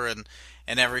tour and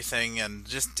everything, and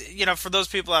just, you know, for those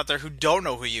people out there who don't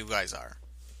know who you guys are.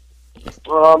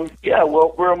 Yeah,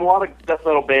 well, we're a melodic death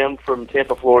metal band from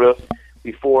Tampa, Florida.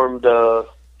 We formed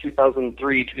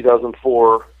 2003,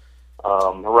 2004,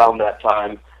 around that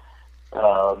time.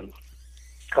 A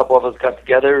couple of us got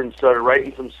together and started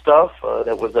writing some stuff.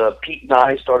 That was Pete and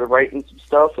I started writing some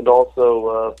stuff, and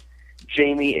also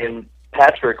Jamie and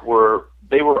Patrick were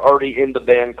already in the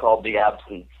band called The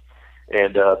Absence,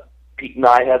 and Pete and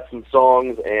I had some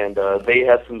songs, and they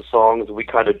had some songs. We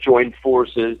kind of joined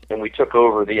forces, and we took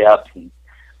over The Absence.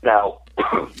 Now,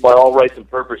 by all rights and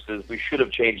purposes, we should have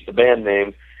changed the band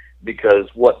name, because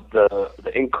what the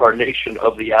incarnation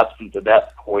of The Absence at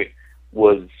that point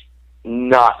was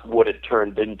not what it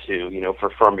turned into, you know,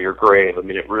 for From Your Grave. I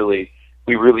mean,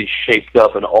 we really shaped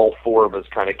up, and all four of us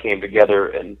kind of came together,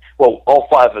 and, well, all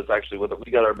five of us actually with it.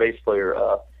 We got our bass player,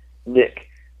 Nick,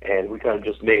 and we kind of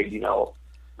just made, you know,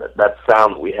 that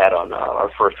sound that we had on our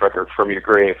first record, From Your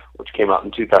Grave, which came out in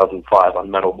 2005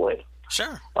 on Metal Blade.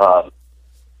 Sure.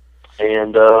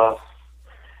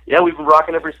 Yeah, we've been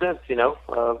rocking ever since, you know.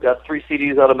 We've got 3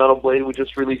 CDs out of Metal Blade. We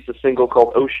just released a single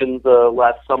called Oceans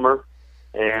last summer,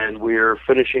 and we're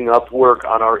finishing up work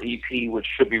on our EP, which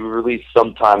should be released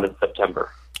sometime in September.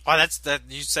 Oh, that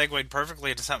you segued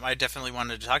perfectly into something I definitely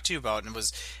wanted to talk to you about, and it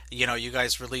was, you know, you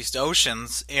guys released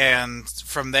Oceans, and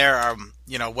from there,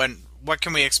 you know, what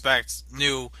can we expect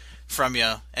new from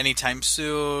you anytime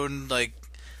soon? Like,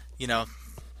 you know.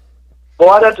 Well,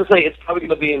 I'd have to say it's probably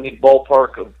going to be in the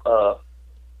ballpark of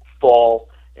fall,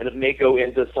 and it may go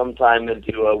into sometime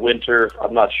into winter.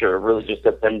 I'm not sure. It really just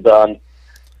depends on,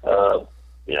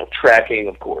 you know, tracking,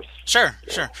 of course. Sure.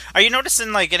 Are you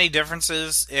noticing like any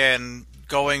differences in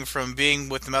going from being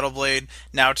with the Metal Blade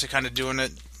now to kind of doing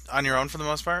it on your own for the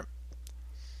most part?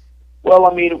 Well,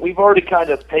 I mean, we've already kind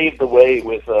of paved the way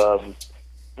with.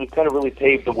 We've kind of really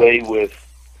paved the way with.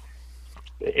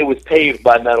 It was paved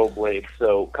by Metal Blade,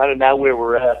 so kind of now where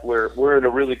we're at, we're in a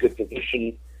really good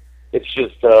position. It's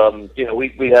just, you know,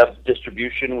 we have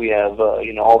distribution, we have,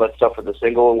 you know, all that stuff for the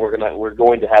single, and we're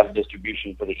going to have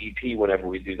distribution for the EP whenever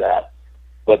we do that.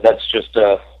 But that's just,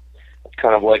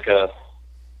 kind of like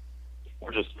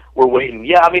we're waiting.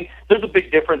 Yeah, I mean, there's a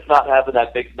big difference not having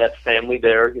that family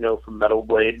there, you know, from Metal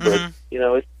Blade, but you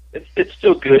know, it's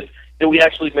still good. And we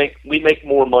actually make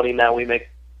more money now. We make,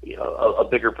 you know, a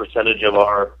bigger percentage of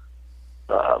our,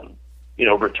 you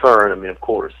know, return. I mean, of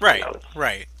course, right, you know,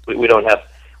 right.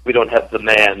 We don't have the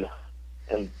man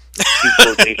and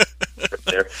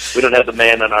there. We don't have the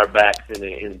man on our backs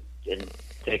in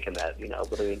taking that, you know.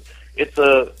 But I mean, it's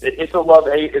a love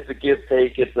hate, it's a give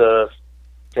take, it's a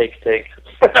take.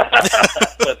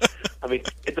 But I mean,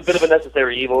 it's a bit of a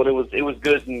necessary evil, and it was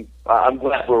good, and I'm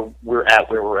glad we're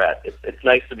at where we're at. It's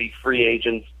nice to be free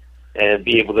agents and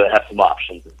be able to have some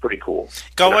options. It's pretty cool.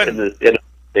 In the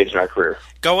stage in our career.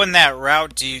 Going that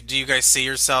route, do you guys see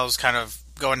yourselves kind of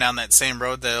going down that same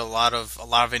road that a lot of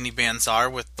indie bands are,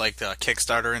 with like the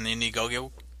Kickstarter and the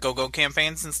Indiegogo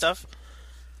campaigns and stuff?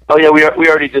 Oh yeah, we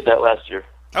already did that last year.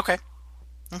 Okay.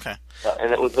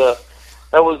 And it was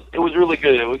really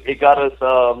good. It got us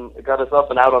up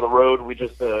and out on the road. We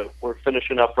just we're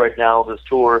finishing up right now this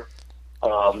tour.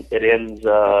 It ends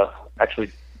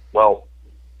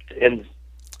it ends.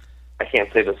 I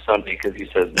can't say this Sunday because you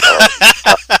said.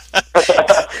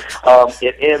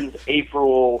 It ends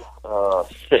April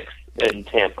 6th in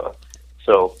Tampa,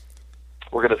 so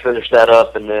we're going to finish that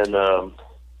up, and then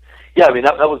yeah, I mean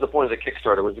that was the point of the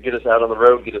Kickstarter, was to get us out on the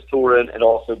road, get us touring, and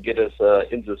also get us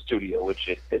into the studio, which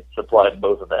it supplied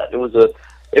both of that. It was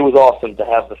it was awesome to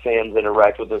have the fans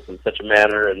interact with us in such a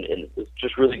manner, and it's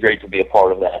just really great to be a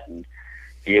part of that and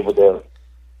be able to,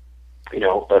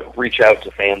 reach out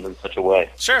to fans in such a way.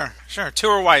 Sure.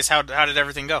 Tour-wise, how did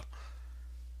everything go?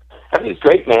 I think it's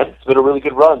great, man. It's been a really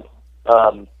good run.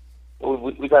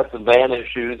 We've had some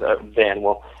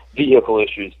vehicle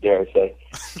issues, dare I say,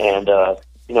 and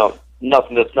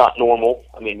nothing that's not normal.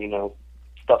 I mean,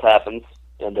 stuff happens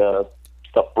and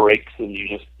stuff breaks, and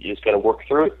you just got to work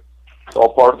through it. It's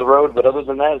all part of the road. But other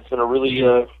than that, it's been a really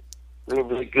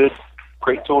really good,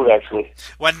 great tour, actually.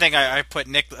 One thing I put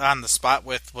Nick on the spot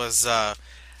with was, what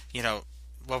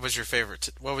was your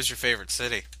favorite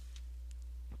city?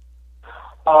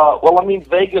 Well, I mean,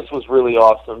 Vegas was really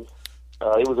awesome.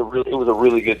 It was a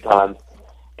really good time,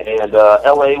 and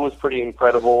L.A. was pretty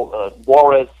incredible.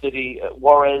 Juarez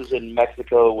in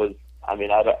Mexico was. I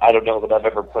mean, I don't know that I've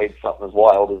ever played something as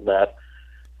wild as that.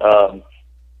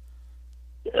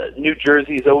 New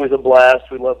Jersey is always a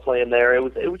blast. We love playing there. It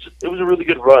was a really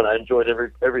good run. I enjoyed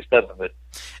every step of it.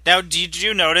 Now, did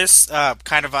you notice,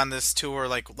 kind of on this tour,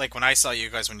 like when I saw you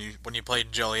guys when you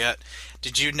played Joliet,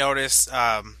 did you notice,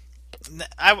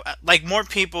 more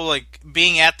people like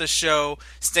being at the show,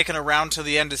 sticking around to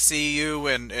the end to see you,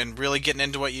 and really getting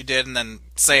into what you did, and then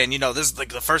saying, this is like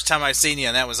the first time I've seen you,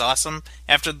 and that was awesome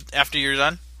after you're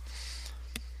done?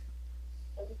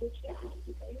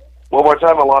 One more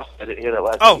time, I didn't hear that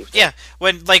last. Oh, yeah.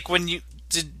 When you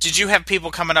did you have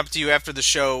people coming up to you after the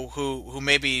show who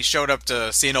maybe showed up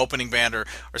to see an opening band or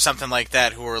something like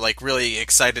that, who were like really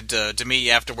excited to meet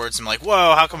you afterwards and like,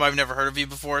 whoa, how come I've never heard of you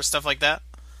before, stuff like that?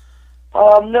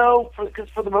 No, because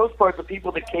for the most part, the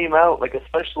people that came out, like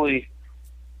especially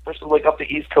like up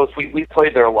the East Coast, we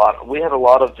played there a lot. We had a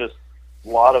lot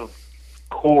of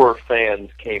core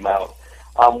fans came out.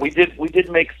 We did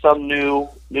make some new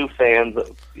fans.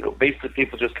 Basically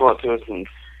people just come up to us and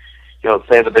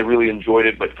saying that they really enjoyed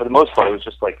it. But for the most part, it was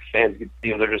just like fans. You could see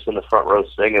them; they're just in the front row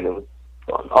singing. It was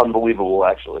unbelievable,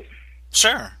 actually.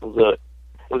 Sure, it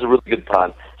was a really good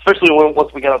time, especially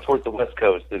once we got out towards the West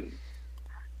Coast. It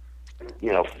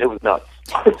was nuts.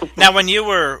 Now, when you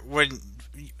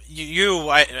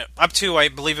up to, I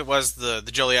believe it was the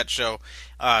Joliet show,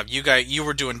 you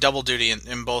were doing double duty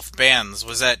in both bands.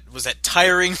 Was that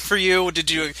tiring for you?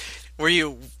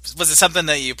 Was it something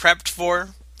that you prepped for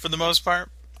the most part?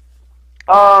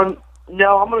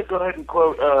 No, I'm going to go ahead and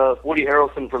quote Woody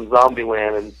Harrelson from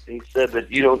Zombieland, and he said that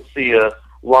you don't see a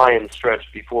lion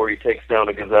stretch before he takes down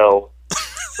a gazelle.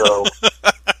 So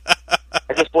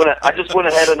I just went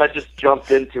ahead and I just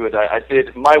jumped into it. I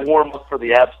did my warm up for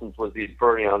the Absence was the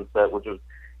Infernion set, which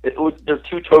they're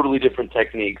two totally different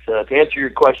techniques. To answer your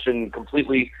question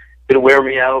completely, did it wear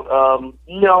me out?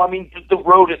 No, I mean the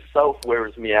road itself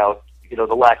wears me out.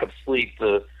 The lack of sleep,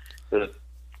 the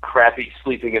crappy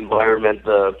sleeping environment,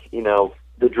 the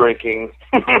drinking.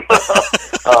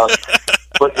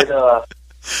 But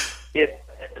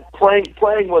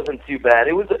playing wasn't too bad.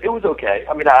 It was okay.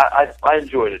 I mean, I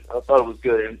enjoyed it. I thought it was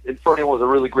good. Infernion was a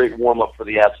really great warm up for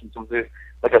the Absence.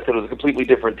 Like I said, it was a completely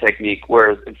different technique.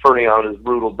 Whereas Infernion is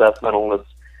brutal death metal, and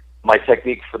my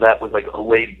technique for that was like a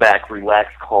laid back,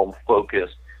 relaxed, calm focus.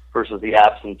 Versus the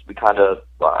Absence, I kind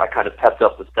of pepped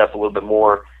up the step a little bit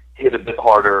more, hit a bit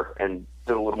harder, and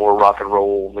did a little more rock and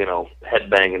roll,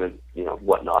 headbanging and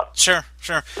whatnot. Sure.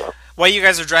 So. While you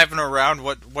guys are driving around,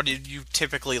 what do you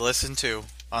typically listen to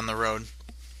on the road?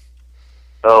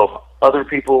 Oh, other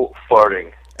people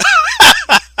farting.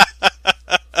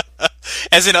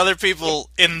 As in other people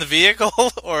in the vehicle,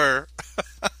 or?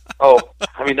 Oh,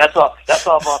 I mean that's an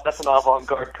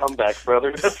avant-garde comeback,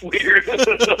 brother. That's weird.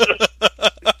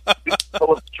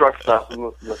 Truck stop.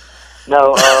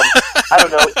 No, I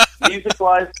don't know.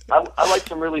 Music-wise, I like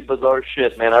some really bizarre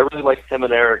shit, man. I really like Tim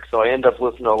and Eric, so I end up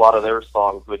listening to a lot of their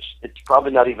songs, which it's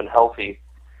probably not even healthy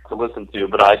to listen to,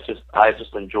 but I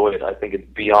just enjoy it. I think it's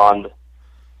beyond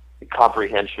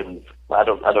comprehension. I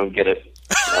don't get it,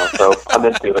 so I'm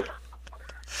into it.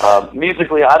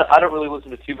 Musically, I don't really listen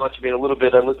to too much. I mean, a little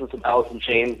bit. I listen to Alice in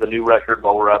Chains, the new record,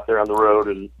 while we're out there on the road,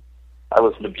 and I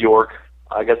listen to Bjork.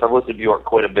 I guess I've listened to Bjork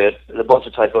quite a bit, and a bunch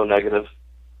of Typo Negative.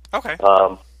 Okay.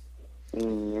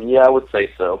 Yeah, I would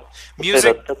say so.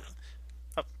 Music.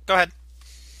 Go ahead.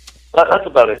 That's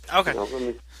about it.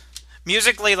 Okay.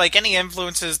 Musically, like any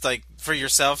influences, like for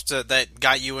yourself that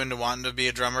got you into wanting to be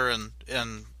a drummer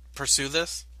and pursue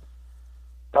this?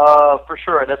 For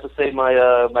sure. I'd have to say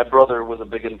my brother was a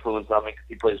big influence on me because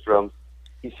he plays drums.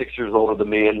 He's 6 years older than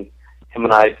me, and him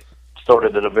and I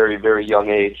started at a very, very young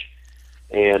age.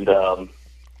 And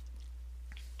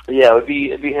yeah, it'd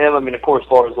be him. I mean, of course,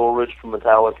 Lars Ulrich from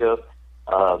Metallica.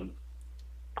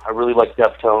 I really like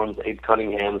Deftones. Abe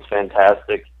Cunningham's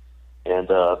fantastic, and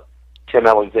Tim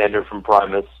Alexander from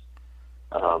Primus.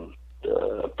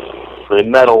 For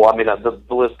metal, I mean, the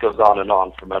list goes on and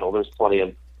on for metal. There's plenty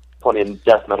of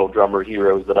death metal drummer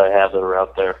heroes that I have that are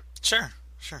out there. Sure.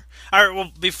 All right,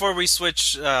 well, before we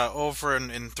switch over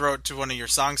and throw it to one of your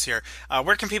songs here,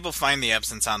 where can people find The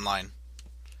Absence online?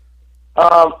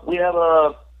 We have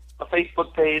a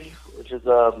Facebook page, which is,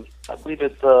 I believe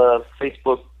it's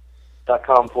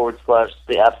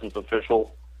facebook.com/The Absence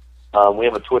Official. We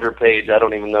have a Twitter page. I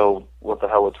don't even know what the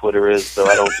hell a Twitter is, so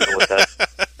I don't deal with that.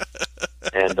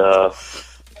 And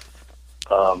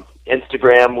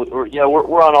Instagram,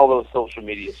 we're on all those social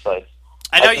media sites.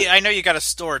 I know you got a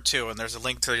store too, and there's a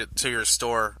link to your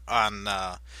store on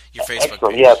your Facebook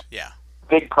Excellent, page. Yeah.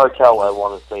 Big Cartel, I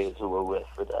want to say, is who we're with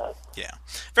for that. Yeah.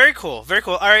 Very cool.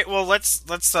 All right, well, let's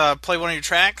play one of your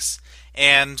tracks,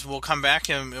 and we'll come back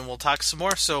and we'll talk some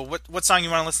more. So what song you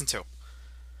want to listen to?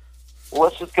 Well,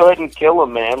 let's just go ahead and kill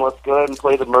him, man. Let's go ahead and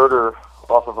play The Murder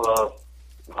off of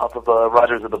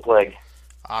Riders of the Plague.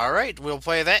 All right, we'll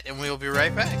play that, and we'll be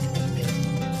right back.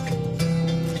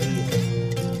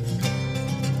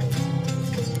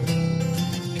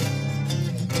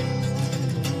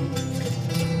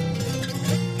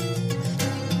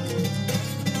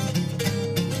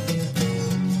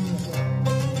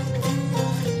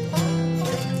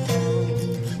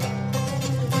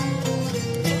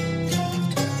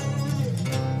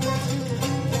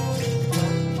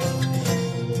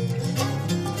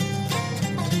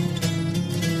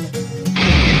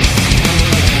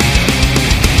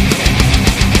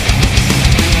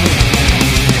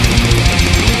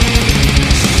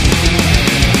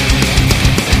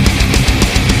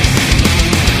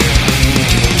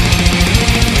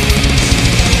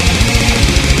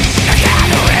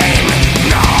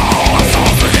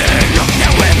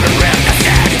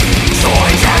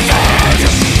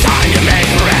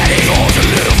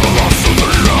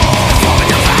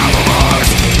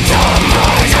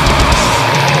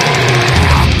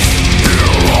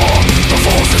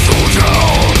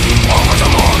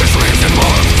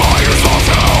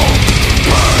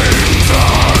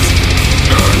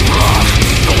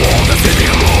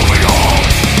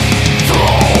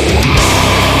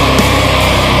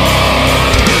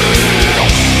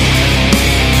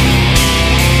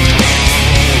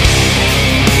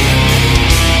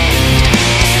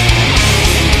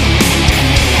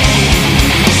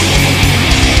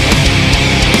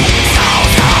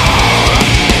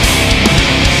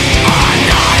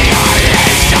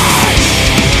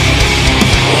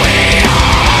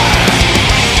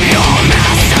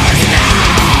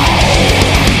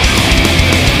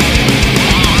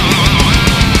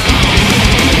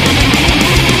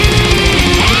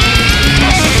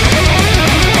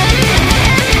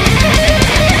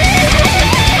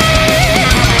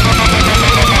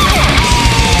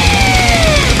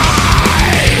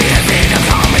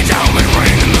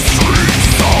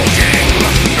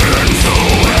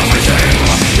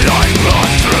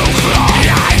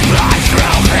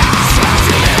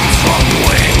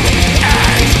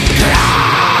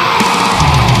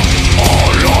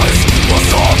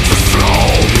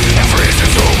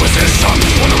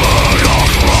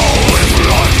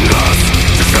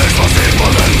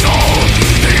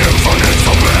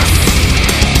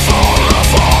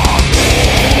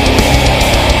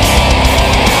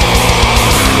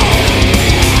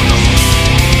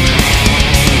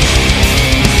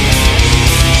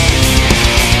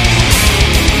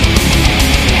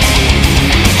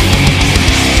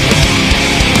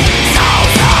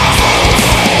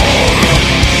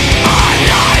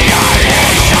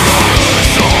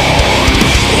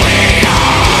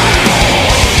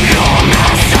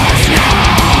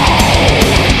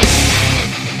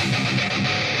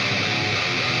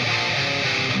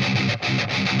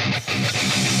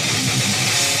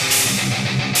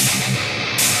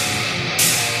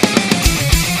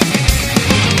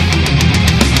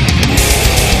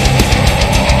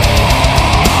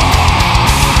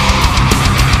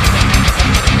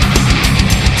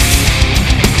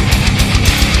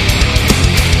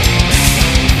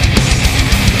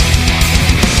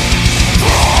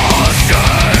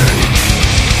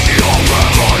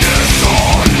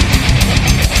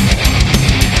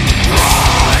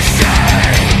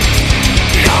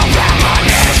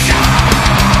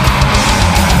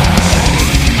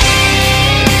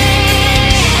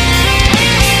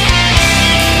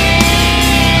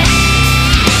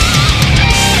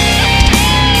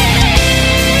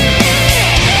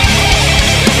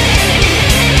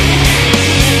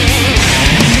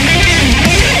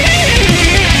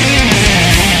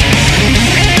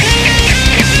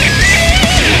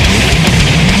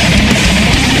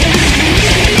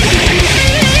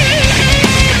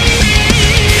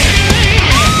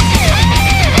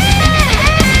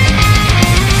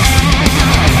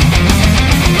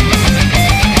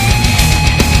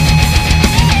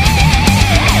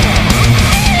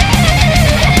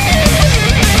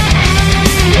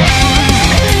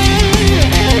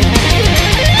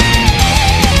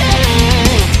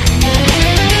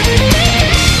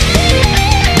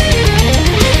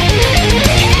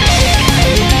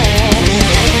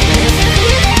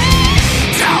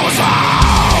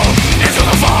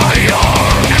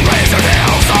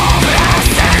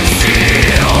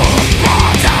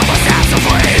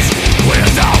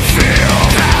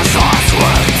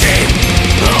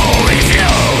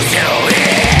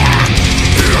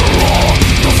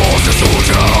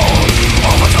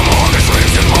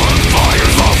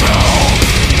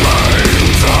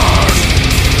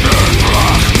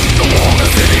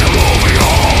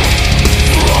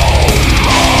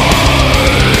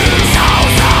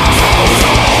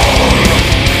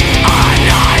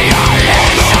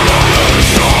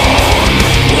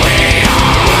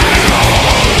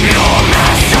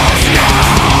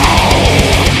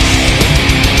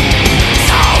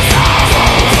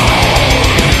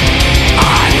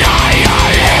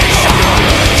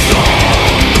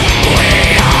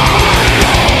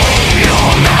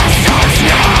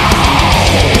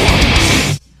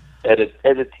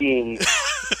 editing.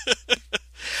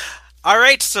 All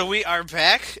right, so we are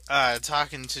back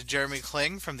talking to Jeremy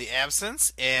Kling from The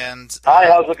Absence, and Hi,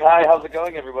 how's it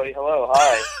going, everybody? Hello,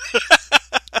 hi.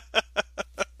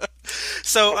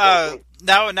 so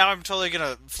now I'm totally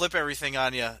gonna flip everything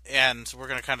on you, and we're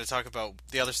gonna kind of talk about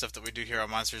the other stuff that we do here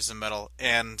on Monsters and Metal.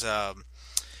 And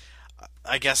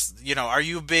I guess are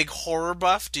you a big horror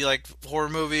buff? Do you like horror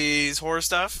movies, horror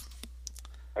stuff?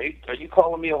 Are you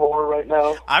calling me a whore right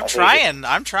now? I'm trying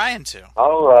to.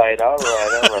 All right. No,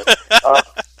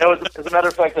 as a matter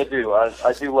of fact, I do.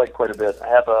 I do like quite a bit. I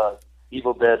have a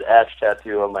Evil Dead Ash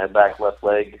tattoo on my back left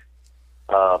leg.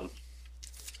 I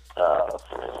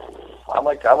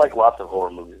like lots of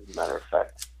horror movies. As a matter of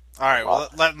fact. All right. Well,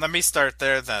 let me start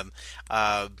there then.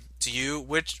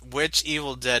 Which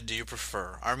Evil Dead do you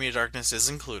prefer? Army of Darkness is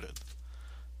included.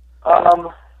 I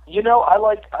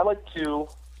like 2.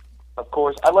 Of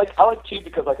course, I like 2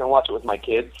 because I can watch it with my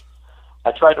kids.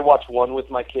 I tried to watch 1 with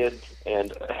my kids,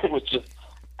 and it was just,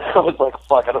 I was like,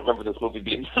 fuck, I don't remember this movie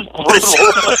being this brutal.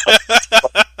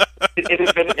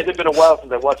 it had been a while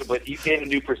since I watched it, but you gain a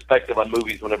new perspective on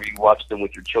movies whenever you watch them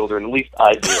with your children. At least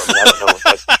I do. I mean, I don't know if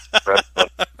that's correct,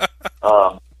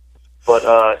 but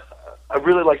I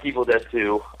really like Evil Dead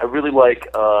 2. I really like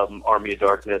Army of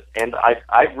Darkness, and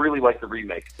I really like the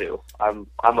remake too. I'm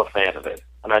a fan of it.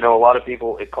 And I know a lot of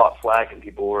people, it caught flack, and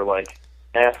people were like,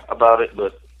 about it,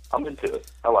 but I'm into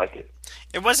it. I like it.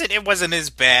 It wasn't as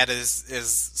bad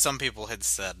as some people had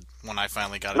said when I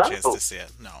finally got a chance to see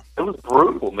it. No. It was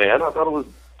brutal, man. I thought it was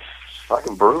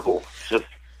fucking brutal. Just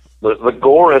the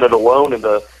gore in it alone, and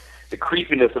the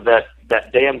creepiness of that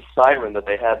damn siren that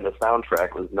they had in the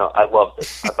soundtrack was I loved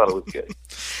it. I thought it was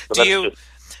good.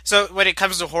 So when it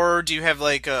comes to horror, do you have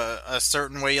like a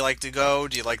certain way you like to go?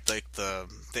 Do you like the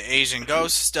Asian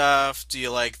ghost stuff? Do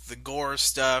you like the gore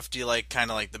stuff? Do you like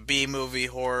kind of like the B-movie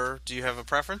horror? Do you have a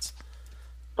preference?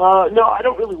 No, I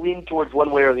don't really lean towards one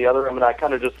way or the other. I mean, I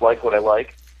kind of just like what I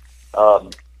like.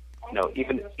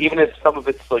 Even if some of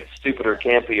it's like stupid or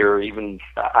campy or even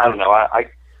I don't know. I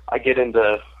get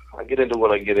into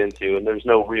what I get into, and there's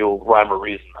no real rhyme or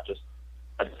reason. I just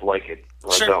like it.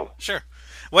 Or sure, I don't. Sure.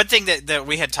 One thing that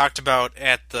we had talked about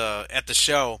at the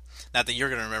show, not that you're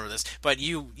going to remember this, but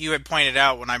you had pointed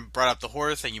out when I brought up the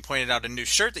horror thing, you pointed out a new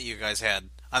shirt that you guys had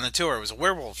on the tour. It was a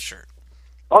werewolf shirt.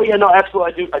 Oh yeah, no,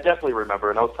 absolutely, I do. I definitely remember,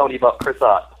 and I was telling you about Chris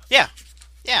Ott. Yeah.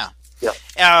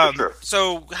 For sure.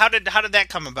 So how did that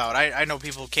come about? I know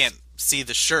people can't see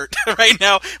the shirt right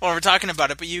now when we're talking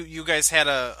about it, but you guys had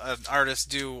an artist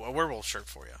do a werewolf shirt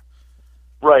for you.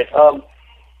 Right.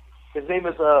 His name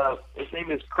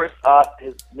is Chris Ott.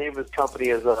 His name of his company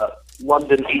is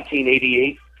London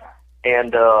 1888,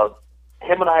 and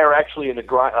him and I are actually in a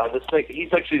grind.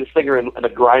 He's actually the singer in a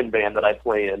grind band that I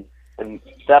play in, and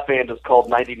that band is called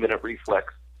 90 Minute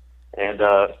Reflex. And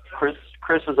Chris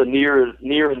is a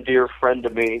near and dear friend to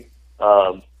me,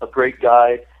 a great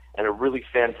guy, and a really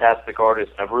fantastic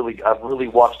artist. I've really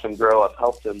watched him grow. I've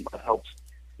helped him.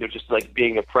 Just like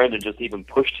being a friend, and just even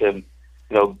pushed him.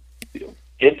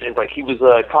 It's like he was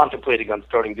contemplating on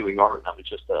starting doing art, and I was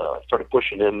just started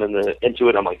pushing him into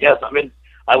it. I'm like, yes, I'm in.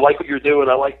 I like what you're doing.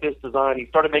 I like this design. He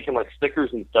started making like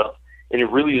stickers and stuff, and it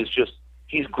really is just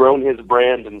he's grown his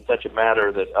brand in such a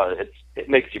manner that it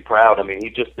makes you proud. I mean, he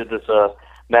just did this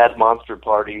Mad Monster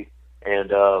party,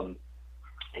 and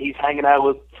he's hanging out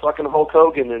with fucking Hulk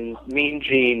Hogan and Mean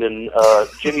Gene and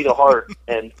Jimmy the Heart,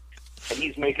 and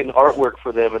he's making artwork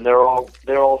for them, and they're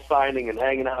all signing and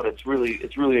hanging out. It's really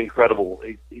incredible.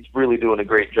 He's really doing a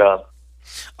great job.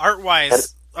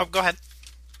 Art-wise, go ahead.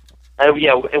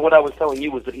 Yeah, and what I was telling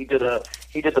you was that he did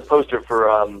the poster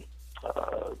for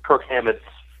Kirk Hammett's,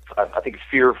 I think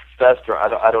Fear Fest, or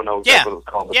I don't know exactly what it was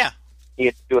called. But yeah. He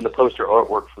ended up doing the poster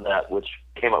artwork for that, which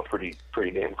came out pretty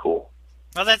damn cool.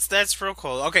 Well, that's real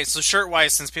cool. Okay, so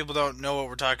shirt-wise, since people don't know what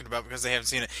we're talking about because they haven't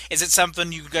seen it, is it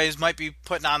something you guys might be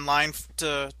putting online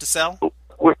to sell?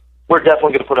 We're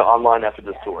definitely going to put it online after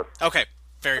this tour. Okay,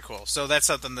 very cool. So that's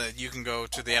something that you can go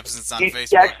to the Absence on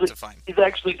Facebook to find. He's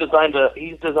actually designed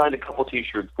a couple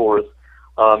T-shirts for us.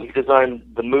 He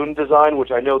designed the moon design,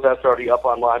 which I know that's already up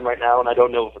online right now, and I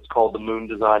don't know if it's called the moon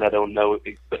design. I don't know,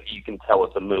 but you can tell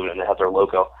it's a moon, and it has our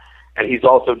logo. And he's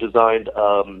also designed,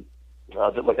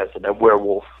 like I said, that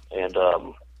werewolf, and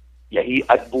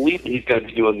I believe he's going to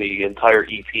be doing the entire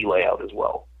EP layout as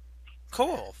well.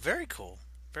 Cool, very cool.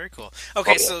 Very cool.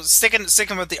 Okay, so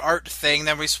sticking with the art thing,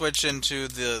 then we switch into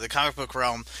the comic book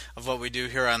realm of what we do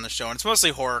here on the show. And it's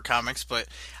mostly horror comics, but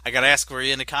I got to ask, were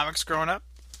you into comics growing up?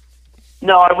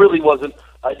 No, I really wasn't.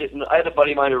 I didn't. I had a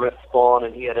buddy of mine who read Spawn,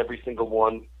 and he had every single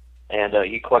one, and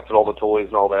he collected all the toys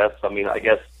and all that. So I mean, I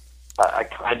guess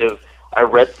I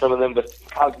read some of them, but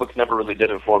comic books never really did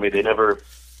it for me. They never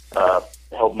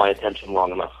held my attention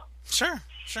long enough. Sure.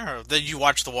 Then you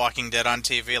watch The Walking Dead on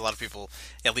TV. A lot of people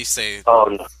at least say Oh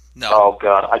no. no. Oh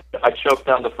God, I choked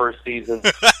down the first season,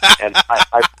 and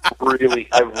I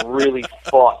really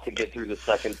fought to get through the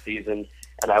second season,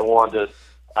 and I wanted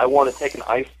to take an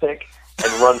ice pick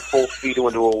and run full speed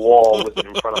into a wall with it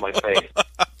in front of my face.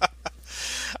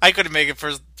 I couldn't make it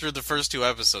through the first 2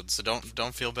 episodes, so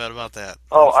don't feel bad about that.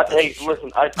 Oh,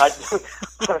 listen, I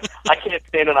I can't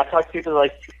stand it. I talk to people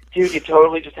like, dude, you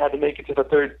totally just had to make it to the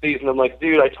 3rd season. I'm like,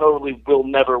 dude, I totally will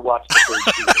never watch the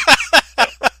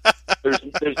 3rd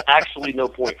season. There's actually no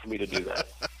point for me to do that.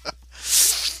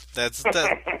 That's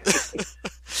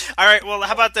all right. Well,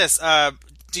 how about this?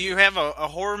 Do you have a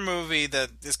horror movie that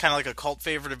is kind of like a cult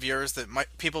favorite of yours that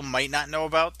people might not know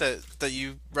about that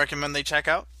you recommend they check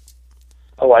out?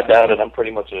 Oh, I doubt it. I'm pretty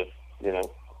much a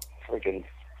freaking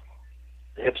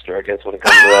hipster, I guess, when it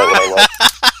comes to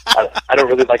that. I don't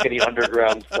really like any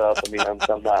underground stuff. I mean,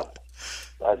 I'm not.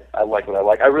 I like what I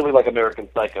like. I really like American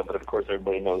Psycho, but of course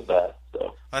everybody knows that.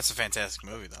 So That's a fantastic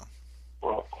movie, though.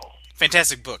 well,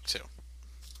 Fantastic book too.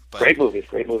 But, great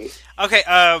movie. Okay.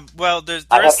 Well, I have there's.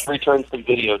 to return some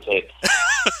videotape.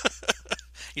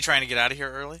 You trying to get out of here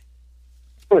early?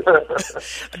 No,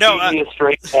 No. Keep me a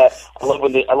straight cat. I love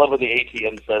when the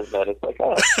ATM says that. It's like,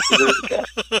 oh, there's a cat.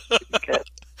 There's a cat.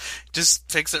 Just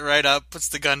picks it right up, puts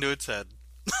the gun to its head.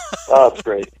 Oh, it's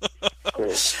great.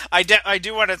 Great. I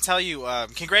do want to tell you,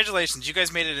 congratulations! You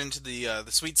guys made it into the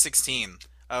Sweet 16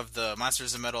 of the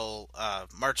Monsters of Metal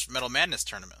March Metal Madness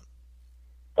tournament.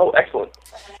 Oh, excellent.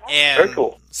 And Very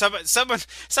cool.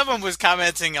 Someone was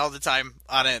commenting all the time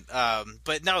on it,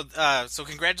 but no. So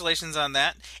congratulations on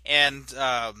that, and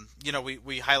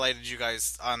we highlighted you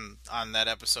guys on that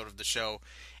episode of the show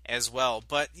as well.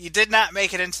 But you did not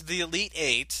make it into the Elite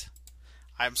Eight.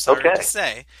 I'm sorry to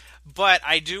say, but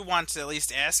I do want to at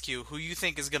least ask you who you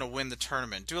think is going to win the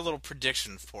tournament. Do a little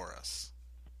prediction for us.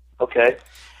 Okay.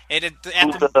 At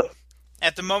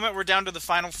the moment, we're down to the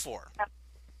final 4.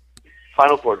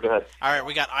 Final Four, go ahead. All right,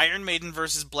 we got Iron Maiden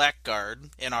versus Blackguard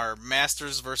in our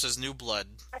Masters versus New Blood.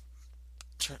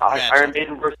 Iron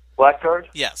Maiden versus Blackguard?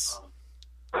 Yes.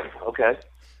 Okay.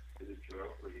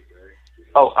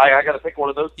 Oh, I got to pick one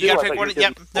of those two? You got to pick one.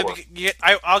 Yep.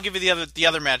 I'll give you the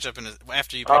other matchup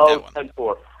after you pick that one.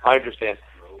 10-4. I understand.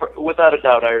 Without a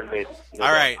doubt, Iron Maiden. No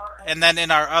All doubt. right, and then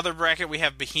in our other bracket, we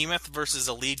have Behemoth versus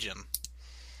Allegiant.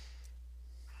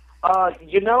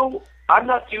 I'm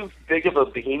not too big of a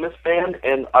Behemoth fan,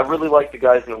 and I really like the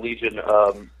guys in the Legion.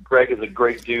 Greg is a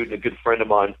great dude and a good friend of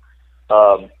mine.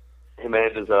 Him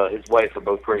and his wife are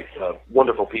both great,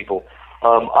 wonderful people.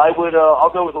 I'll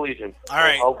go with the Legion. All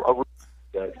right. I'll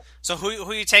So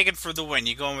who are you taking for the win?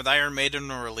 You going with Iron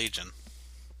Maiden or Legion?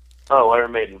 Oh,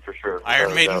 Iron Maiden for sure.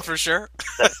 Iron Maiden for sure.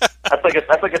 That's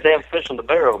like a damn fish in the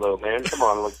barrel, though, man. Come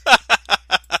on,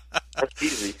 that's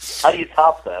easy. How do you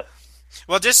top that?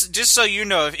 Well, just so you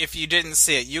know, if you didn't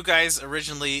see it, you guys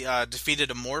originally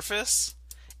defeated Amorphous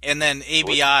and then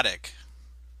Abiotic.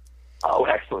 Oh,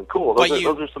 excellent, cool. Those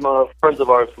are some friends of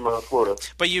ours from Florida.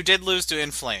 But you did lose to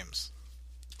In Flames.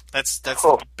 That's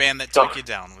Oh. the band that took you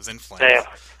down, was In Flames.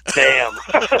 Damn.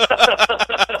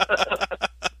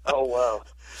 Oh wow.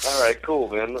 All right, cool,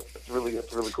 man. That's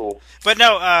really cool. But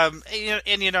no,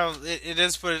 it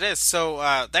is what it is. So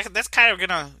that's kind of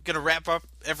gonna wrap up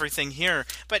everything here.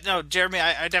 But no, Jeremy,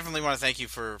 I definitely want to thank you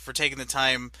for taking the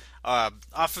time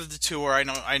off of the tour.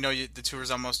 I know the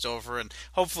tour's almost over, and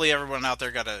hopefully everyone out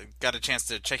there got a chance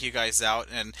to check you guys out.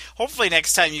 And hopefully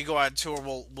next time you go on tour,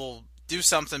 we'll do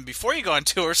something before you go on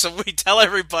tour, so we tell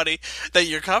everybody that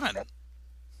you're coming.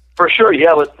 For sure,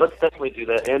 yeah. Let's definitely do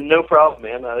that, and no problem,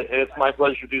 man. It's my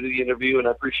pleasure to do the interview, and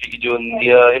I appreciate you doing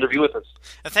the interview with us.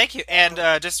 Thank you, and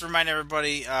just to remind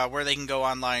everybody where they can go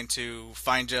online to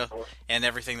find you and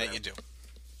everything that you do.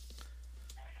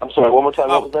 I'm sorry, one more time.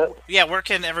 What was that? Yeah, where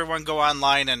can everyone go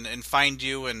online and find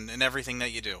you and everything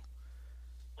that you do?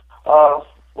 Well,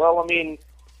 I mean,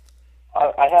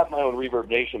 I have my own Reverb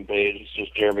Nation page. It's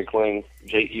just Jeremy Kling,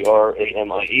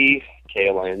 JERAMIE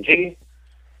KLING,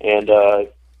 and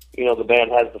the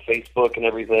band has the Facebook and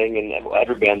everything, and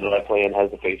every band that I play in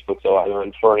has the Facebook. So either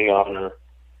Infernion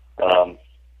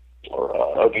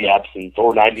or The Absence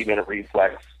or 90 Minute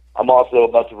Reflex. I'm also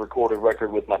about to record a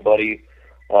record with my buddy.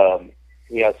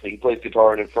 He plays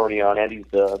guitar in Infernion, and he's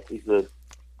the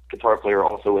guitar player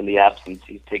also in The Absence.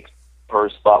 He takes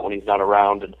Per's spot when he's not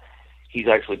around, and he's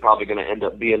actually probably going to end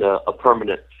up being a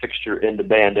permanent fixture in the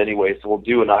band anyway. So we'll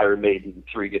do an Iron Maiden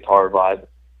 3-guitar vibe.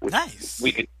 Nice.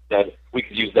 We could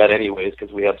use that anyways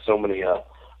because we have so many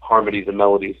harmonies and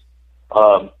melodies.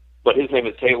 And but his name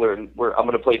is Taylor, and I'm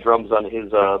going to play drums on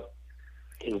his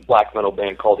black metal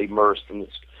band called Immersed, and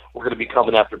we're going to be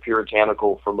coming after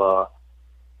Puritanical from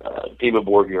Demon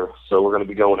Borgir, so we're going to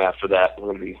be going after that.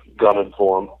 We're going to be gunning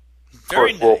for him.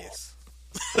 Very nice.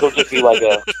 It'll just be like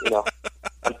a,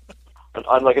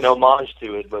 I'm like an homage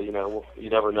to it, but you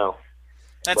never know.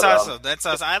 That's awesome. That's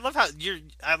awesome. I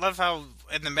love how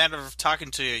in the matter of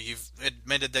talking to you, you've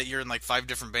admitted that you're in like 5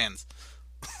 different bands.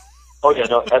 Oh yeah,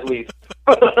 no, at least.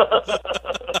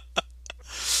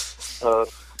 A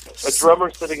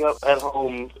drummer sitting up at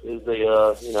home is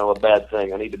a bad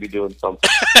thing. I need to be doing something.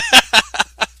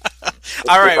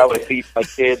 All right. How I feed my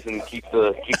kids and keep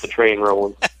the train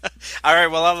rolling. All right.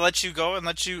 Well, I'll let you go and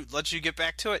let you get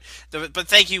back to it. But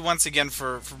thank you once again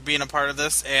for being a part of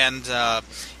this. And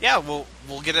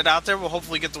we'll get it out there. We'll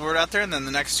hopefully get the word out there. And then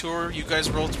the next tour, you guys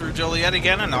roll through Joliet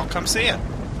again, and I'll come see you.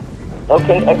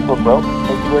 Okay, excellent, bro.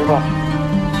 Thank you very much.